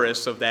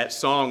chorus of that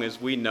song as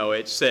we know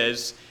it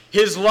says,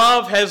 His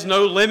love has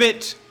no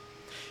limit,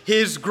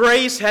 His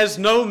grace has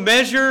no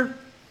measure,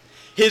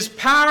 His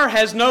power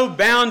has no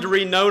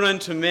boundary known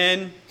unto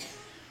men,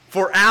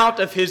 for out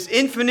of His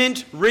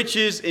infinite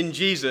riches in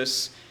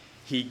Jesus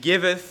He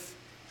giveth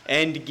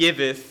and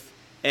giveth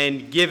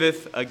and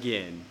giveth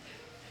again.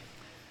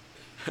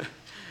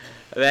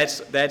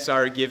 That's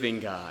our giving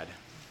God.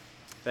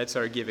 That's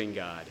our giving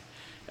God.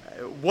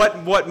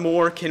 What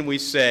more can we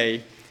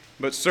say?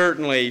 But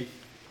certainly,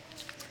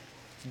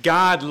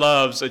 God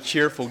loves a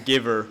cheerful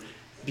giver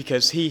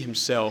because He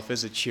Himself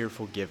is a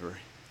cheerful giver.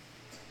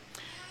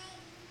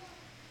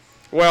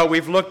 Well,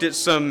 we've looked at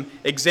some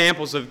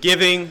examples of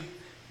giving.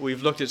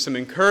 We've looked at some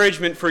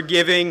encouragement for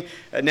giving.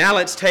 Now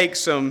let's take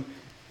some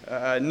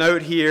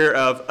note here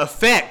of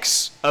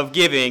effects of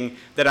giving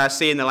that I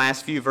see in the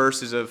last few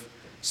verses of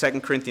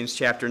 2 Corinthians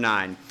chapter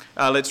 9.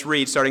 Let's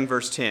read starting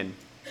verse 10.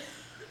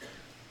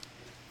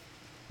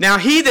 Now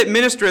he that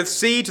ministereth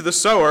seed to the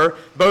sower,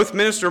 both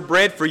minister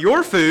bread for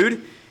your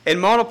food,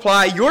 and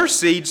multiply your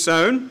seed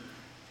sown,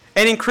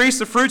 and increase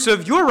the fruits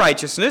of your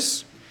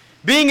righteousness,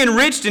 being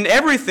enriched in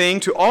everything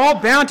to all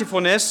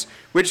bountifulness,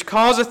 which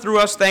causeth through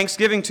us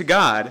thanksgiving to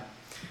God.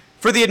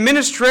 For the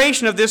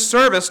administration of this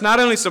service not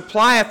only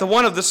supplieth the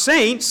want of the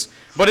saints,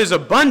 but is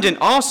abundant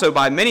also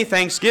by many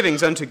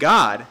thanksgivings unto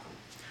God.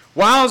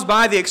 Whiles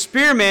by the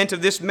experiment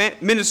of this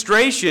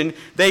ministration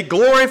they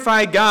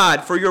glorify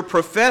God for your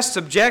professed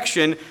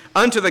subjection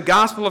unto the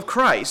gospel of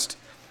Christ,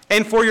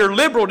 and for your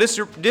liberal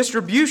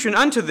distribution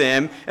unto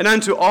them and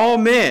unto all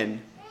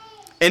men,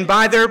 and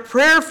by their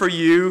prayer for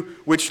you,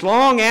 which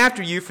long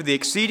after you for the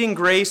exceeding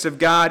grace of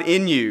God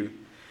in you.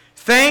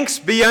 Thanks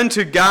be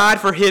unto God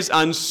for His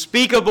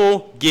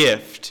unspeakable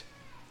gift.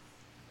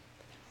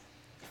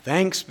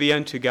 Thanks be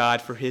unto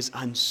God for His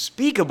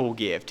unspeakable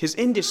gift, His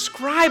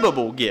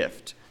indescribable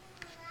gift.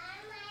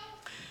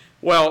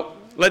 Well,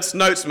 let's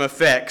note some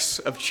effects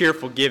of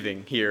cheerful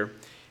giving here.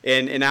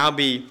 And I'll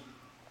be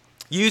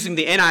using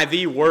the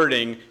NIV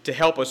wording to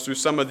help us through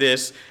some of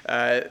this.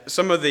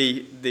 Some of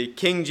the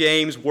King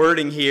James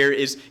wording here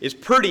is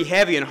pretty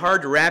heavy and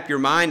hard to wrap your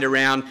mind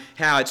around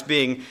how it's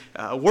being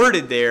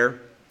worded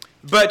there.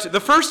 But the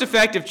first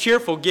effect of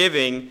cheerful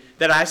giving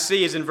that I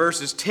see is in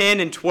verses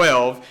 10 and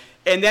 12,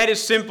 and that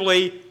is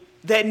simply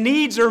that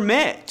needs are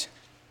met.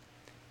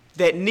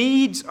 That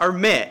needs are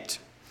met.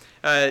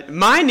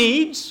 My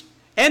needs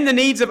and the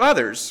needs of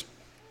others.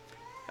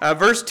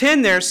 Verse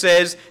 10 there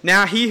says,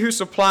 Now he who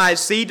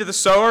supplies seed to the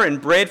sower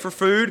and bread for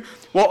food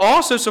will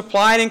also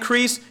supply and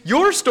increase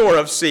your store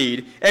of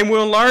seed and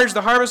will enlarge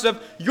the harvest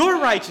of your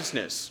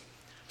righteousness.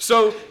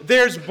 So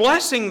there's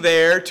blessing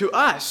there to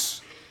us.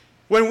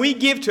 When we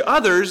give to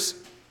others,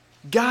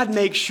 God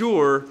makes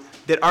sure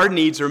that our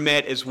needs are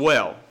met as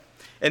well.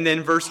 And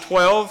then verse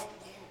 12,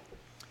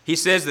 he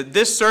says that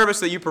this service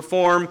that you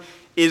perform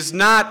is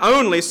not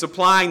only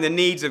supplying the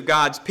needs of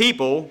God's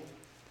people,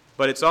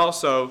 but it's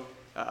also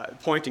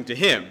pointing to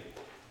Him.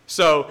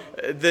 So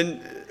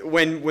then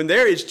when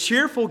there is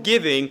cheerful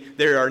giving,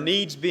 there are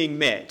needs being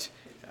met.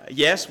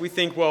 Yes, we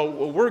think, well,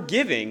 we're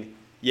giving.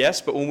 Yes,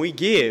 but when we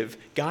give,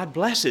 God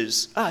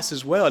blesses us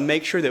as well and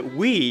makes sure that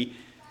we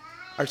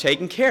are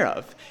taken care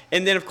of.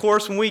 And then, of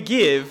course, when we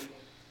give,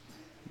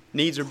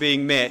 needs are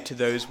being met to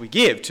those we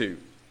give to.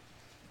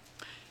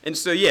 And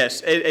so,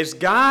 yes, as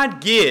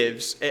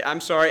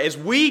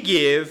we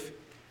give,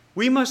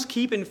 we must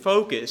keep in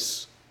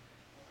focus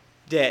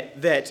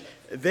that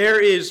there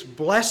is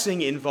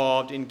blessing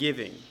involved in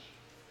giving.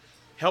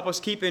 Help us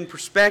keep in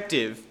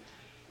perspective,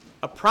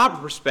 a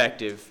proper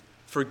perspective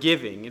for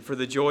giving and for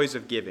the joys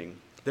of giving.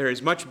 There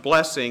is much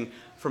blessing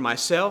for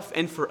myself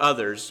and for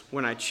others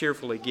when I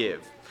cheerfully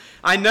give.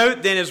 I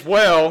note then as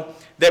well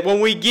that when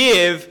we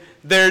give,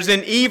 there's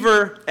an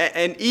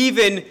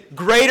even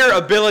greater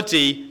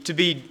ability to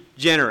be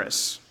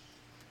generous.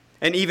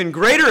 An even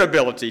greater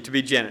ability to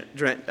be generous.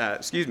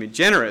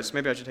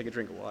 Maybe I should take a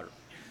drink of water.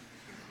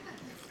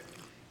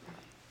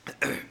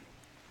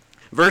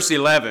 Verse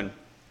 11,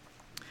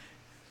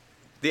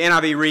 the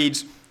NIV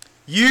reads,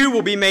 "You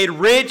will be made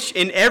rich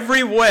in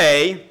every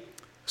way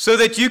so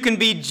that you can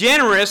be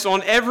generous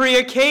on every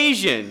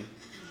occasion."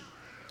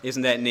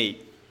 Isn't that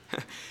neat?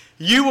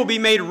 You will be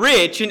made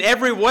rich in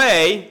every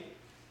way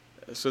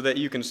so that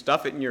you can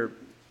stuff it in your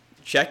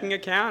checking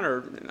account,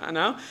 or I don't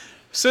know,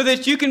 so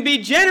that you can be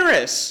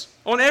generous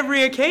on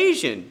every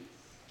occasion.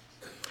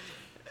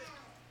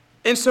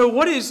 And so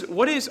what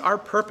is our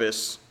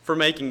purpose for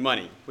making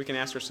money? We can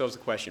ask ourselves the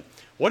question,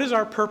 what is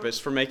our purpose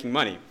for making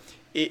money?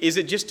 Is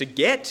it just to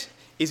get?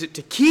 Is it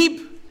to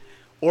keep?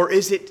 Or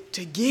is it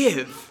to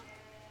give?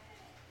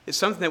 It's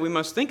something that we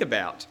must think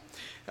about.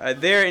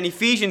 There in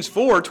Ephesians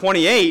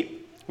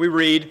 4:28, we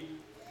read,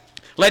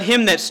 "Let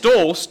him that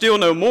stole steal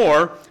no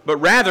more, but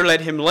rather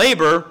let him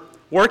labor,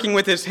 working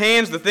with his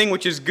hands the thing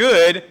which is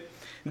good,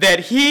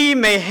 that he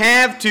may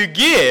have to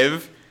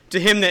give to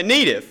him that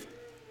needeth."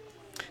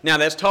 Now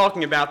that's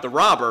talking about the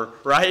robber,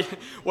 right?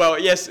 Well,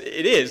 yes,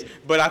 it is,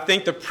 but I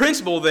think the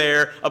principle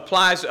there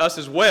applies to us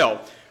as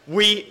well.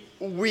 We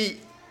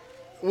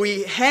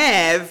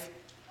have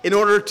in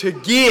order to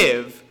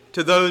give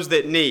to those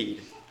that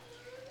need.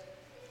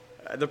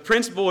 The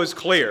principle is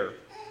clear.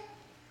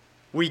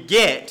 We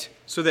get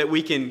so that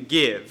we can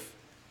give.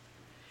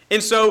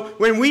 And so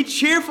when we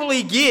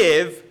cheerfully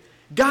give,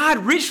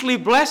 God richly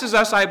blesses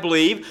us, I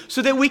believe,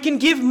 so that we can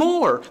give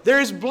more. There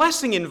is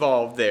blessing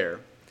involved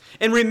there.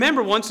 And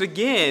remember, once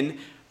again,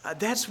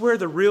 that's where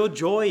the real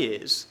joy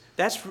is.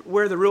 That's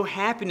where the real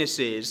happiness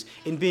is,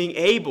 in being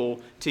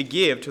able to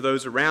give to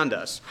those around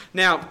us.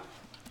 Now,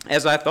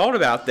 as I thought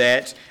about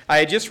that,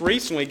 I just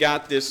recently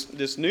got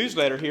this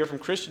newsletter here from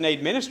Christian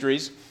Aid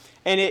Ministries,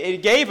 and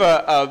it gave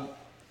a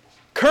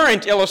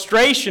current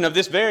illustration of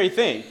this very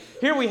thing.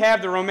 Here we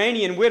have the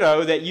Romanian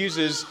widow that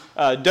uses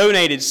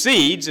donated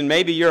seeds, and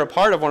maybe you're a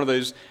part of one of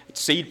those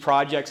seed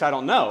projects, I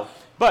don't know,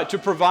 but to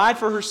provide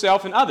for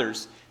herself and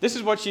others. This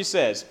is what she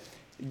says: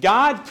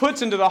 God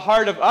puts into the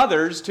heart of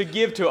others to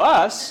give to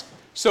us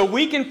so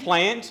we can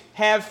plant,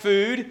 have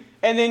food,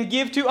 and then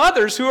give to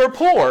others who are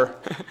poor.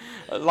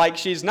 Like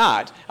she's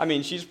not. I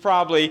mean, she's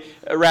probably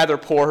rather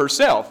poor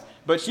herself.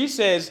 But she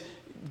says,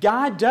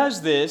 God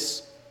does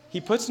this.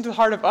 He puts into the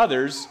heart of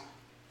others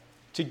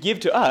to give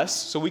to us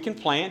so we can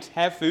plant,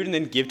 have food, and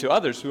then give to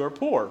others who are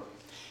poor.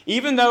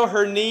 Even though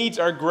her needs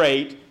are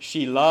great,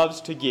 she loves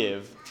to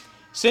give.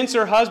 Since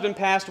her husband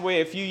passed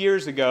away a few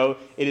years ago,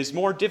 it is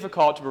more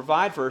difficult to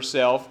provide for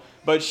herself,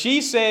 but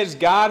she says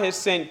God has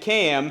sent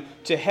Cam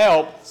to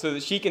help so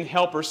that she can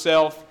help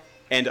herself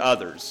and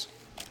others.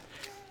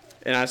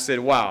 And I said,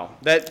 wow,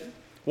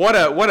 what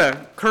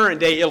a current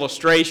day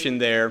illustration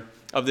there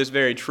of this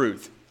very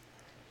truth.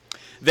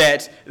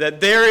 That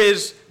there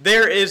is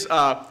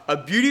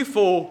a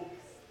beautiful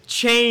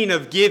chain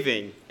of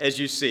giving, as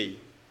you see.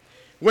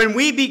 When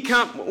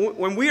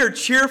we are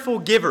cheerful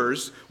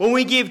givers, when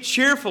we give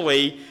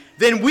cheerfully,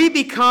 then we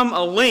become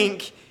a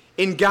link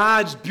in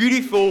God's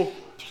beautiful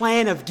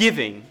plan of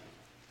giving,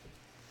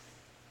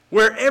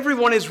 where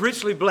everyone is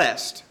richly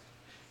blessed.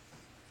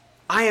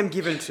 I am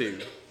given to.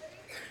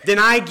 Then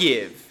I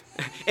give,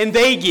 and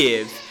they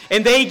give,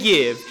 and they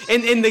give,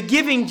 and the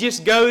giving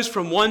just goes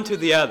from one to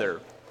the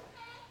other.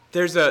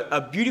 There's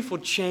a beautiful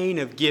chain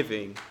of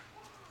giving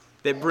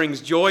that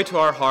brings joy to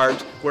our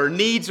heart, where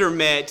needs are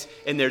met,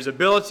 and there's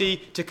ability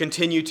to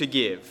continue to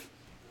give.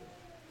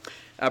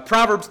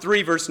 Proverbs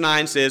 3 verse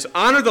 9 says,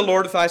 "Honor the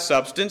Lord with thy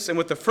substance, and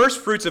with the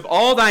first fruits of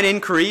all thine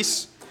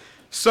increase.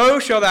 So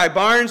shall thy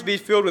barns be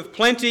filled with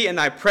plenty, and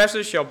thy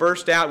presses shall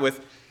burst out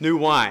with new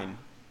wine."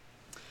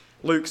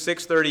 Luke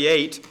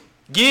 6:38,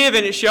 "Give,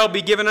 and it shall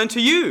be given unto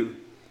you.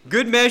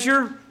 Good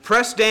measure,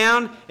 pressed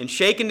down, and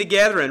shaken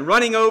together, and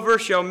running over,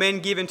 shall men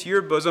give into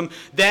your bosom."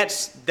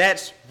 That's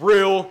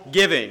real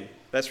giving.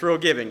 That's real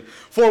giving.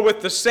 "For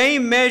with the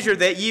same measure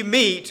that ye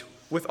meet,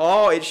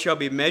 withal it shall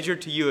be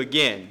measured to you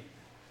again.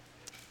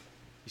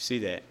 You see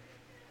that?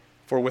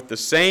 For with the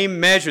same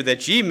measure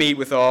that ye mete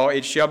withal,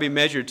 it shall be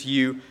measured to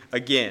you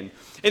again.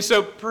 And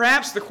so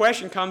perhaps the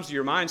question comes to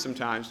your mind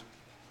sometimes,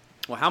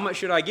 well, how much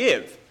should I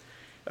give?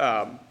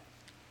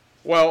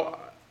 Well,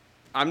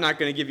 I'm not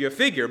going to give you a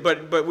figure,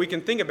 but we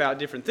can think about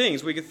different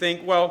things. We could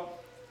think, well,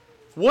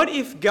 what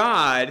if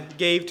God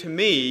gave to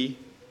me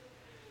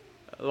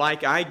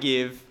like I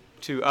give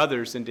to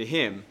others and to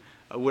Him?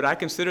 Would I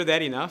consider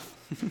that enough?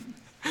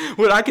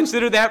 Would I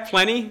consider that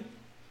plenty?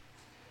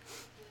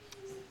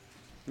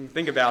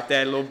 Think about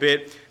that a little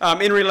bit.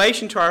 In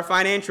relation to our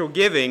financial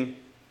giving,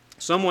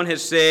 someone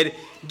has said,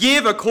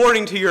 give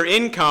according to your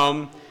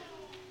income,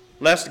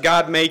 lest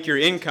God make your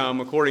income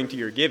according to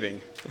your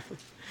giving.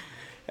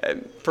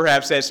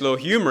 Perhaps that's a little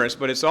humorous,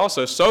 but it's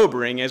also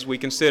sobering as we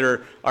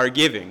consider our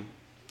giving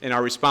and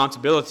our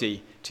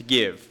responsibility to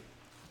give.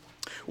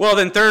 Well,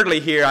 then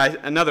thirdly here,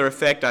 another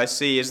effect I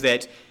see is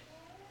that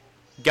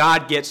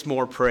God gets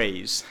more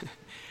praise.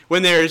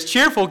 When there is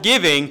cheerful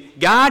giving,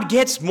 God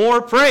gets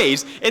more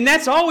praise. And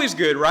that's always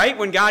good, right?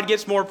 When God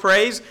gets more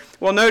praise.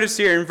 Well, notice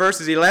here in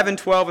verses 11,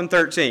 12, and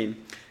 13.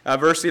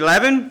 Verse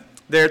 11,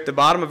 there at the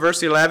bottom of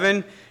verse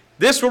 11,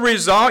 this will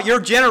result,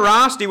 your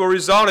generosity will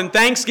result in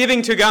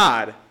thanksgiving to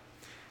God.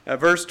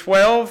 Verse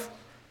 12,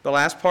 the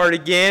last part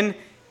again,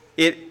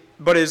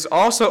 but is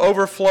also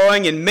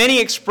overflowing in many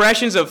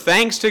expressions of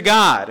thanks to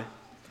God.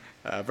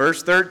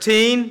 Verse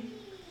 13,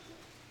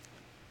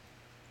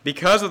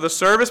 because of the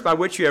service by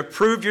which you have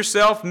proved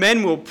yourself,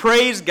 men will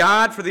praise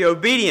God for the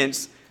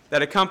obedience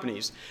that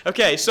accompanies.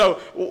 Okay,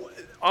 so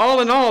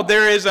all in all,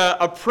 there is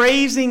a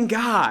praising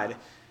God.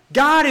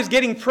 God is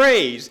getting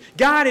praise.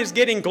 God is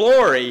getting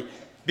glory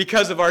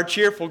because of our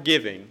cheerful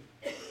giving.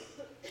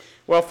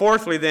 Well,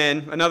 fourthly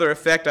then, another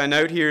effect I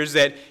note here is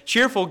that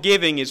cheerful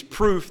giving is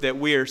proof that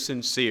we are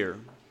sincere.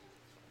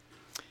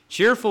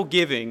 Cheerful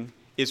giving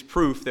is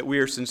proof that we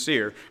are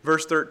sincere.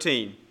 Verse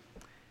 13,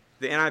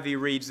 the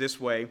NIV reads this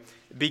way,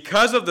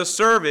 because of the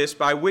service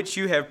by which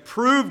you have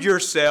proved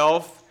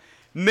yourself,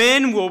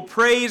 men will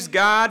praise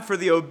God for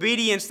the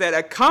obedience that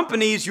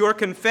accompanies your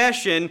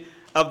confession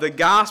of the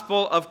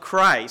gospel of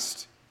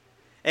Christ,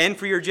 and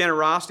for your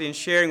generosity in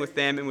sharing with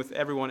them and with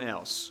everyone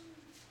else.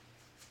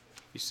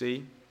 You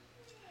see?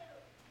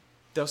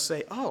 They'll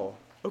say, oh,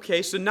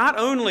 okay, so not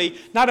only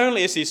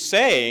is he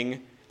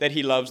saying that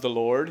he loves the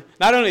Lord,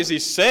 not only is he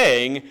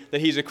saying that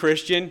he's a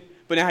Christian,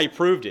 but now he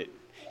proved it.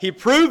 He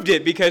proved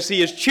it because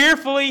he is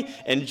cheerfully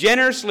and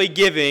generously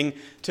giving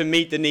to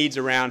meet the needs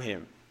around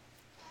him.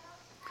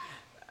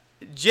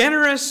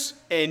 Generous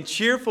and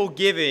cheerful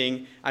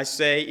giving, I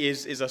say,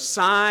 is a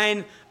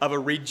sign of a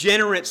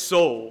regenerate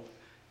soul.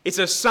 It's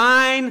a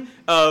sign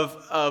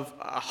of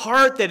a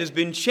heart that has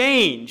been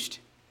changed.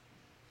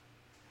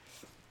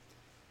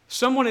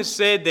 Someone has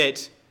said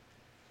that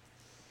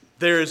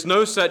there is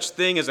no such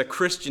thing as a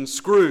Christian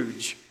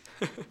Scrooge.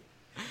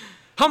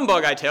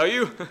 Humbug, I tell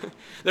you.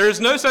 There is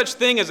no such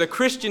thing as a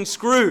Christian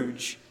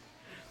Scrooge.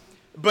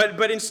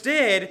 But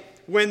instead,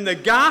 when the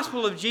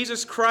gospel of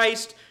Jesus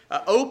Christ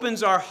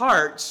opens our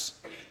hearts,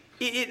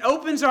 it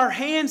opens our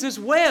hands as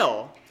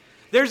well.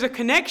 There's a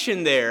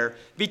connection there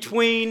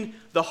between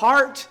the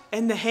heart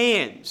and the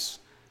hands.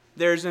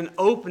 There's an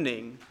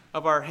opening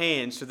of our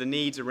hands to the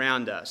needs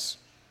around us.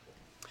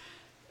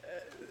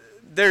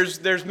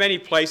 There's many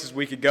places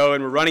we could go,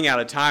 and we're running out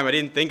of time. I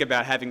didn't think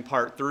about having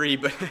part 3,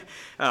 but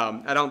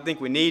I don't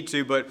think we need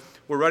to, but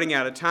we're running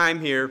out of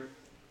time here.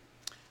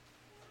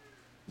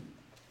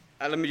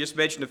 Let me just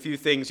mention a few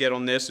things yet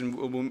on this, and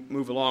we'll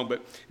move along.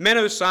 But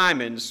Menno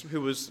Simons,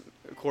 who was,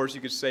 of course,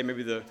 you could say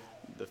maybe the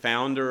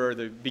founder or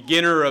the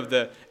beginner of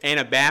the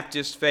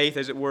Anabaptist faith,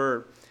 as it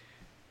were,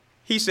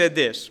 he said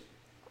this,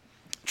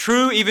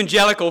 true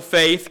evangelical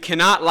faith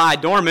cannot lie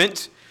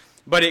dormant,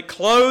 but it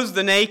clothes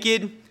the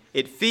naked,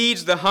 it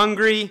feeds the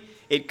hungry,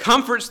 it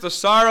comforts the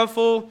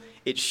sorrowful,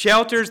 it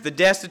shelters the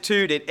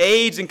destitute, it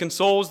aids and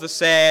consoles the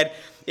sad,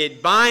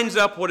 it binds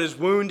up what is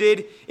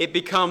wounded, it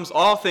becomes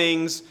all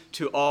things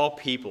to all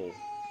people.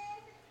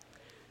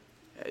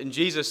 And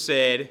Jesus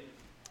said,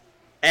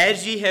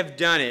 as ye have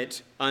done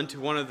it unto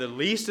one of the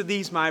least of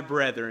these my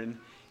brethren,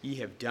 ye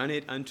have done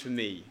it unto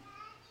me.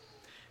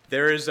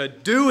 There is a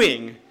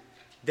doing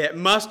that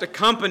must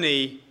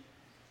accompany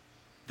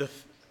the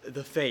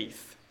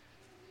faith.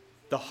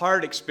 The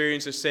heart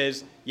experience that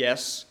says,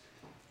 yes,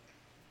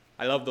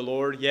 I love the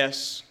Lord.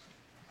 Yes,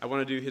 I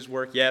want to do His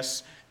work.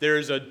 Yes, there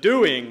is a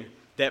doing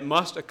that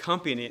must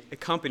accompany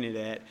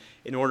that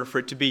in order for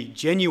it to be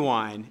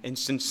genuine and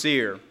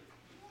sincere.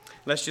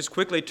 Let's just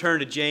quickly turn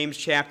to James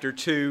chapter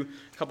 2,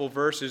 a couple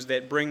verses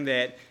that bring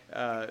that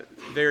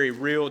very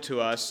real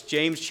to us.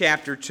 James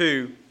chapter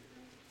 2,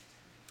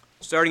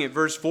 starting at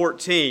verse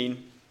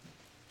 14,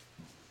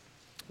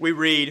 we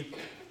read,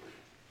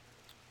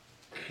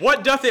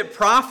 what doth it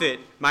profit,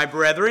 my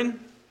brethren,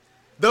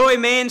 though a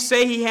man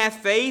say he hath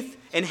faith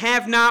and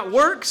have not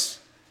works?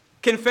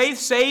 Can faith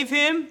save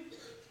him?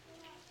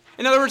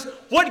 In other words,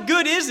 what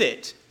good is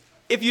it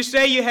if you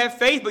say you have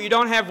faith but you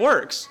don't have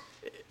works?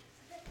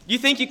 You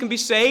think you can be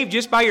saved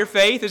just by your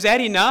faith? Is that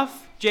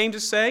enough? James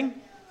is saying.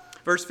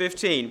 Verse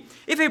 15,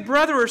 if a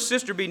brother or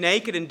sister be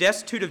naked and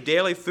destitute of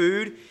daily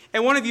food,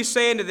 and one of you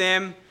say unto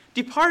them,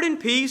 depart in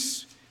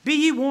peace, be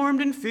ye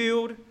warmed and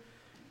filled,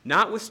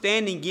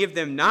 notwithstanding give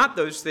them not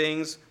those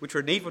things which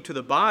are needful to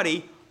the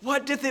body,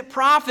 what doth it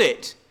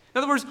profit? In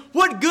other words,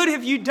 what good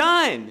have you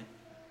done?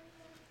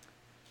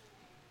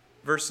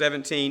 Verse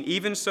 17,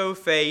 even so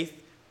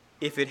faith,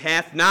 if it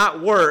hath not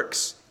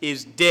works,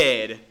 is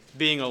dead,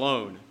 being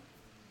alone.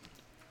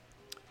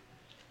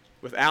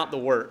 Without the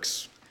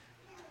works,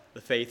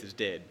 the faith is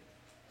dead.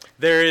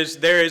 There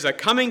is a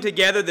coming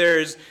together.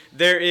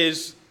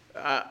 It's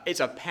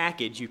a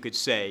package, you could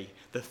say,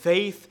 the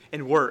faith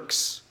and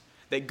works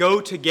that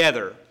go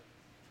together.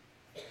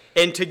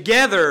 And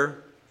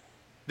together,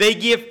 they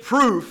give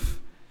proof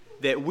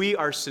that we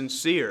are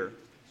sincere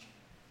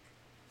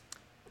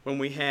when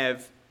we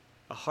have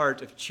a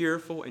heart of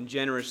cheerful and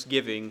generous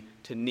giving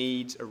to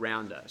needs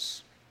around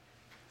us.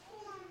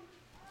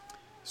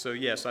 So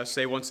yes, I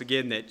say once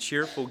again that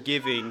cheerful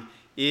giving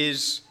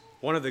is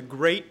one of the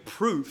great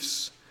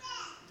proofs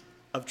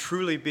of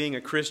truly being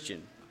a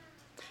Christian.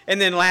 And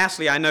then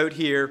lastly, I note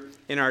here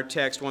in our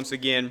text once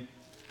again,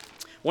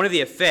 one of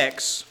the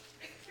effects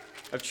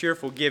of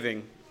cheerful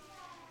giving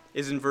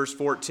is in verse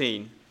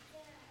 14.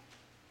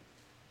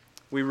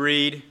 We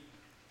read,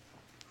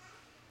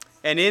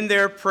 and in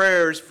their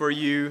prayers for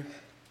you,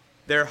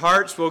 their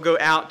hearts will go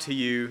out to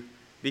you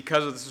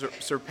because of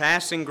the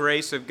surpassing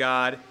grace of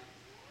God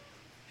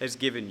has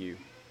given you.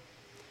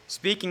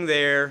 Speaking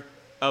there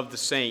of the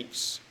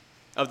saints,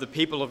 of the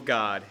people of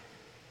God.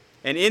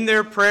 And in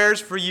their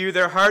prayers for you,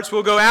 their hearts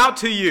will go out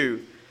to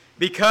you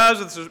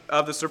because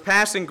of the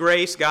surpassing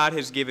grace God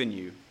has given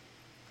you.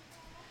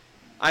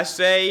 I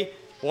say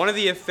one of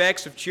the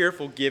effects of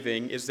cheerful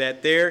giving is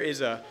that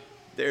there's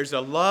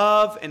a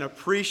love and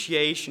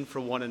appreciation for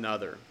one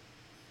another.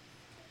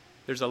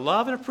 There's a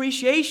love and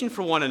appreciation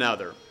for one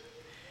another.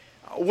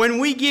 When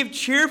we give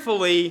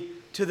cheerfully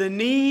to the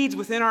needs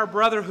within our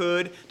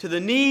brotherhood, to the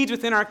needs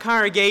within our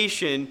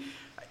congregation,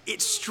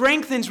 it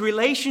strengthens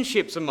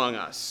relationships among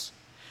us.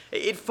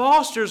 It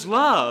fosters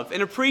love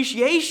and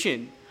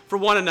appreciation for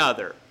one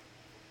another.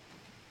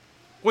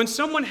 When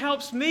someone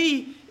helps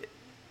me,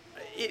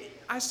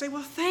 I say,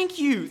 well, thank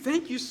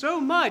you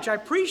so much. I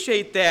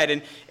appreciate that.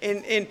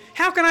 And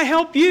how can I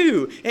help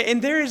you?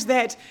 And there is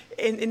that,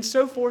 and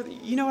so forth.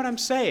 You know what I'm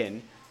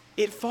saying?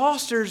 It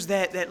fosters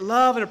that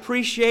love and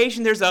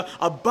appreciation. There's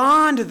a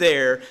bond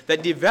there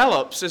that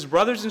develops as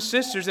brothers and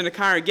sisters in a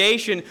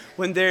congregation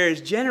when there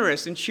is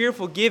generous and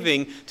cheerful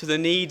giving to the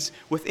needs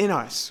within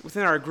us,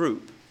 within our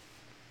group.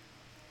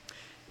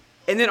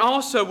 And then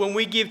also when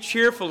we give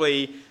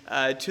cheerfully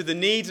to the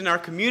needs in our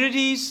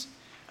communities,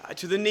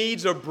 to the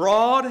needs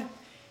abroad,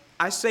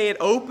 I say it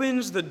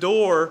opens the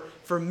door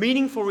for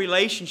meaningful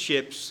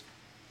relationships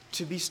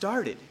to be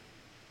started.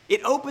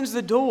 It opens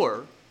the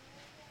door.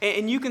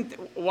 And you can,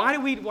 why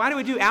do we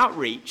do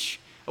outreach?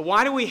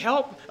 Why do we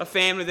help a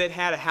family that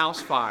had a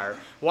house fire?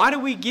 Why do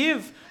we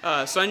give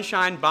a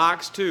Sunshine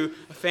Box to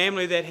a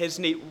family that has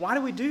need? Why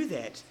do we do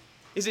that?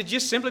 Is it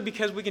just simply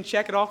because we can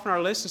check it off on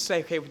our list and say,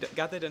 okay, we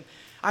got that done?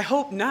 I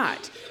hope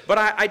not. But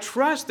I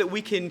trust that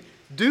we can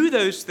do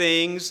those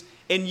things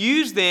and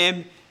use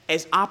them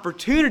as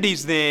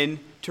opportunities then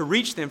to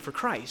reach them for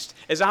Christ,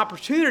 as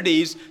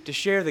opportunities to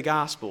share the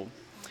gospel.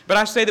 But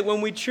I say that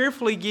when we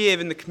cheerfully give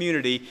in the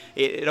community,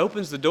 it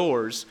opens the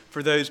doors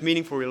for those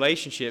meaningful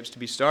relationships to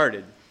be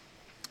started.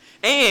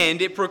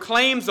 And it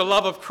proclaims the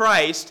love of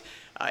Christ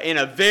in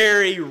a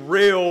very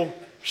real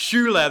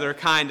shoe leather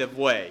kind of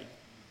way,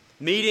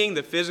 meeting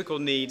the physical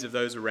needs of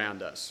those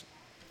around us.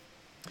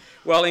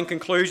 Well, in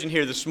conclusion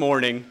here this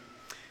morning,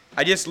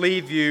 I just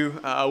leave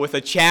you with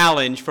a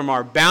challenge from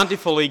our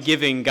bountifully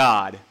giving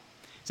God.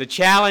 It's a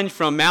challenge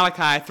from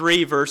Malachi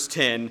 3, verse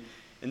 10,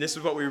 and this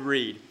is what we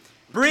read.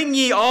 Bring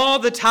ye all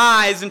the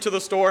tithes into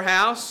the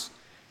storehouse,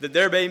 that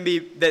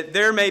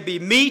there may be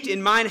meat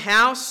in mine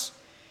house,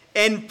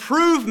 and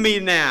prove me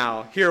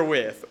now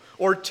herewith,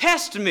 or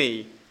test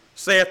me,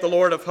 saith the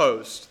Lord of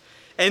hosts,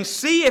 and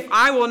see if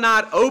I will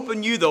not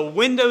open you the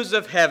windows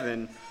of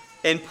heaven,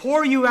 and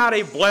pour you out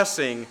a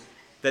blessing,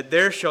 that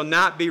there shall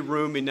not be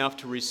room enough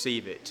to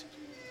receive it.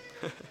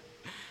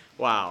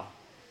 Wow.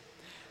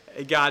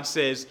 God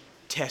says,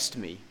 test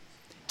me,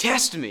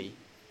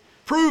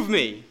 prove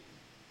me.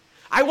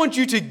 I want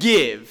you to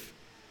give.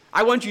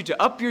 I want you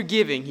to up your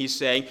giving, he's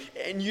saying,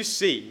 and you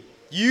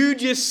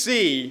just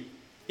see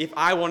if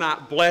I will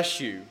not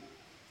bless you.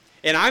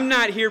 And I'm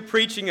not here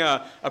preaching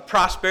a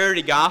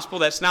prosperity gospel.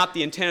 That's not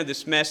the intent of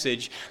this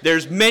message.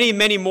 There's many,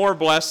 many more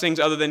blessings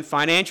other than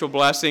financial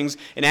blessings,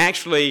 and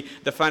actually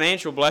the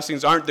financial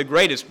blessings aren't the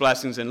greatest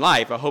blessings in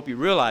life. I hope you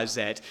realize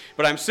that.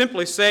 But I'm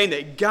simply saying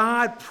that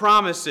God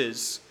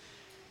promises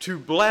to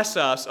bless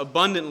us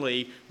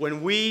abundantly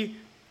when we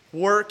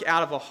work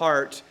out of a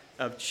heart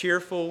of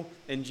cheerful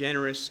and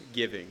generous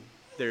giving.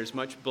 There's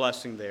much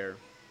blessing there.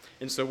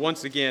 And so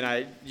once again,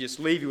 I just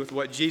leave you with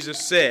what Jesus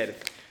said.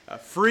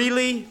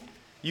 Freely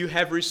you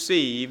have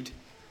received,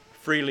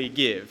 freely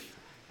give.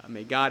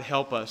 May God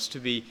help us to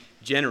be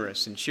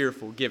generous and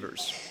cheerful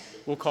givers.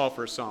 We'll call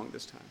for a song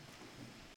this time.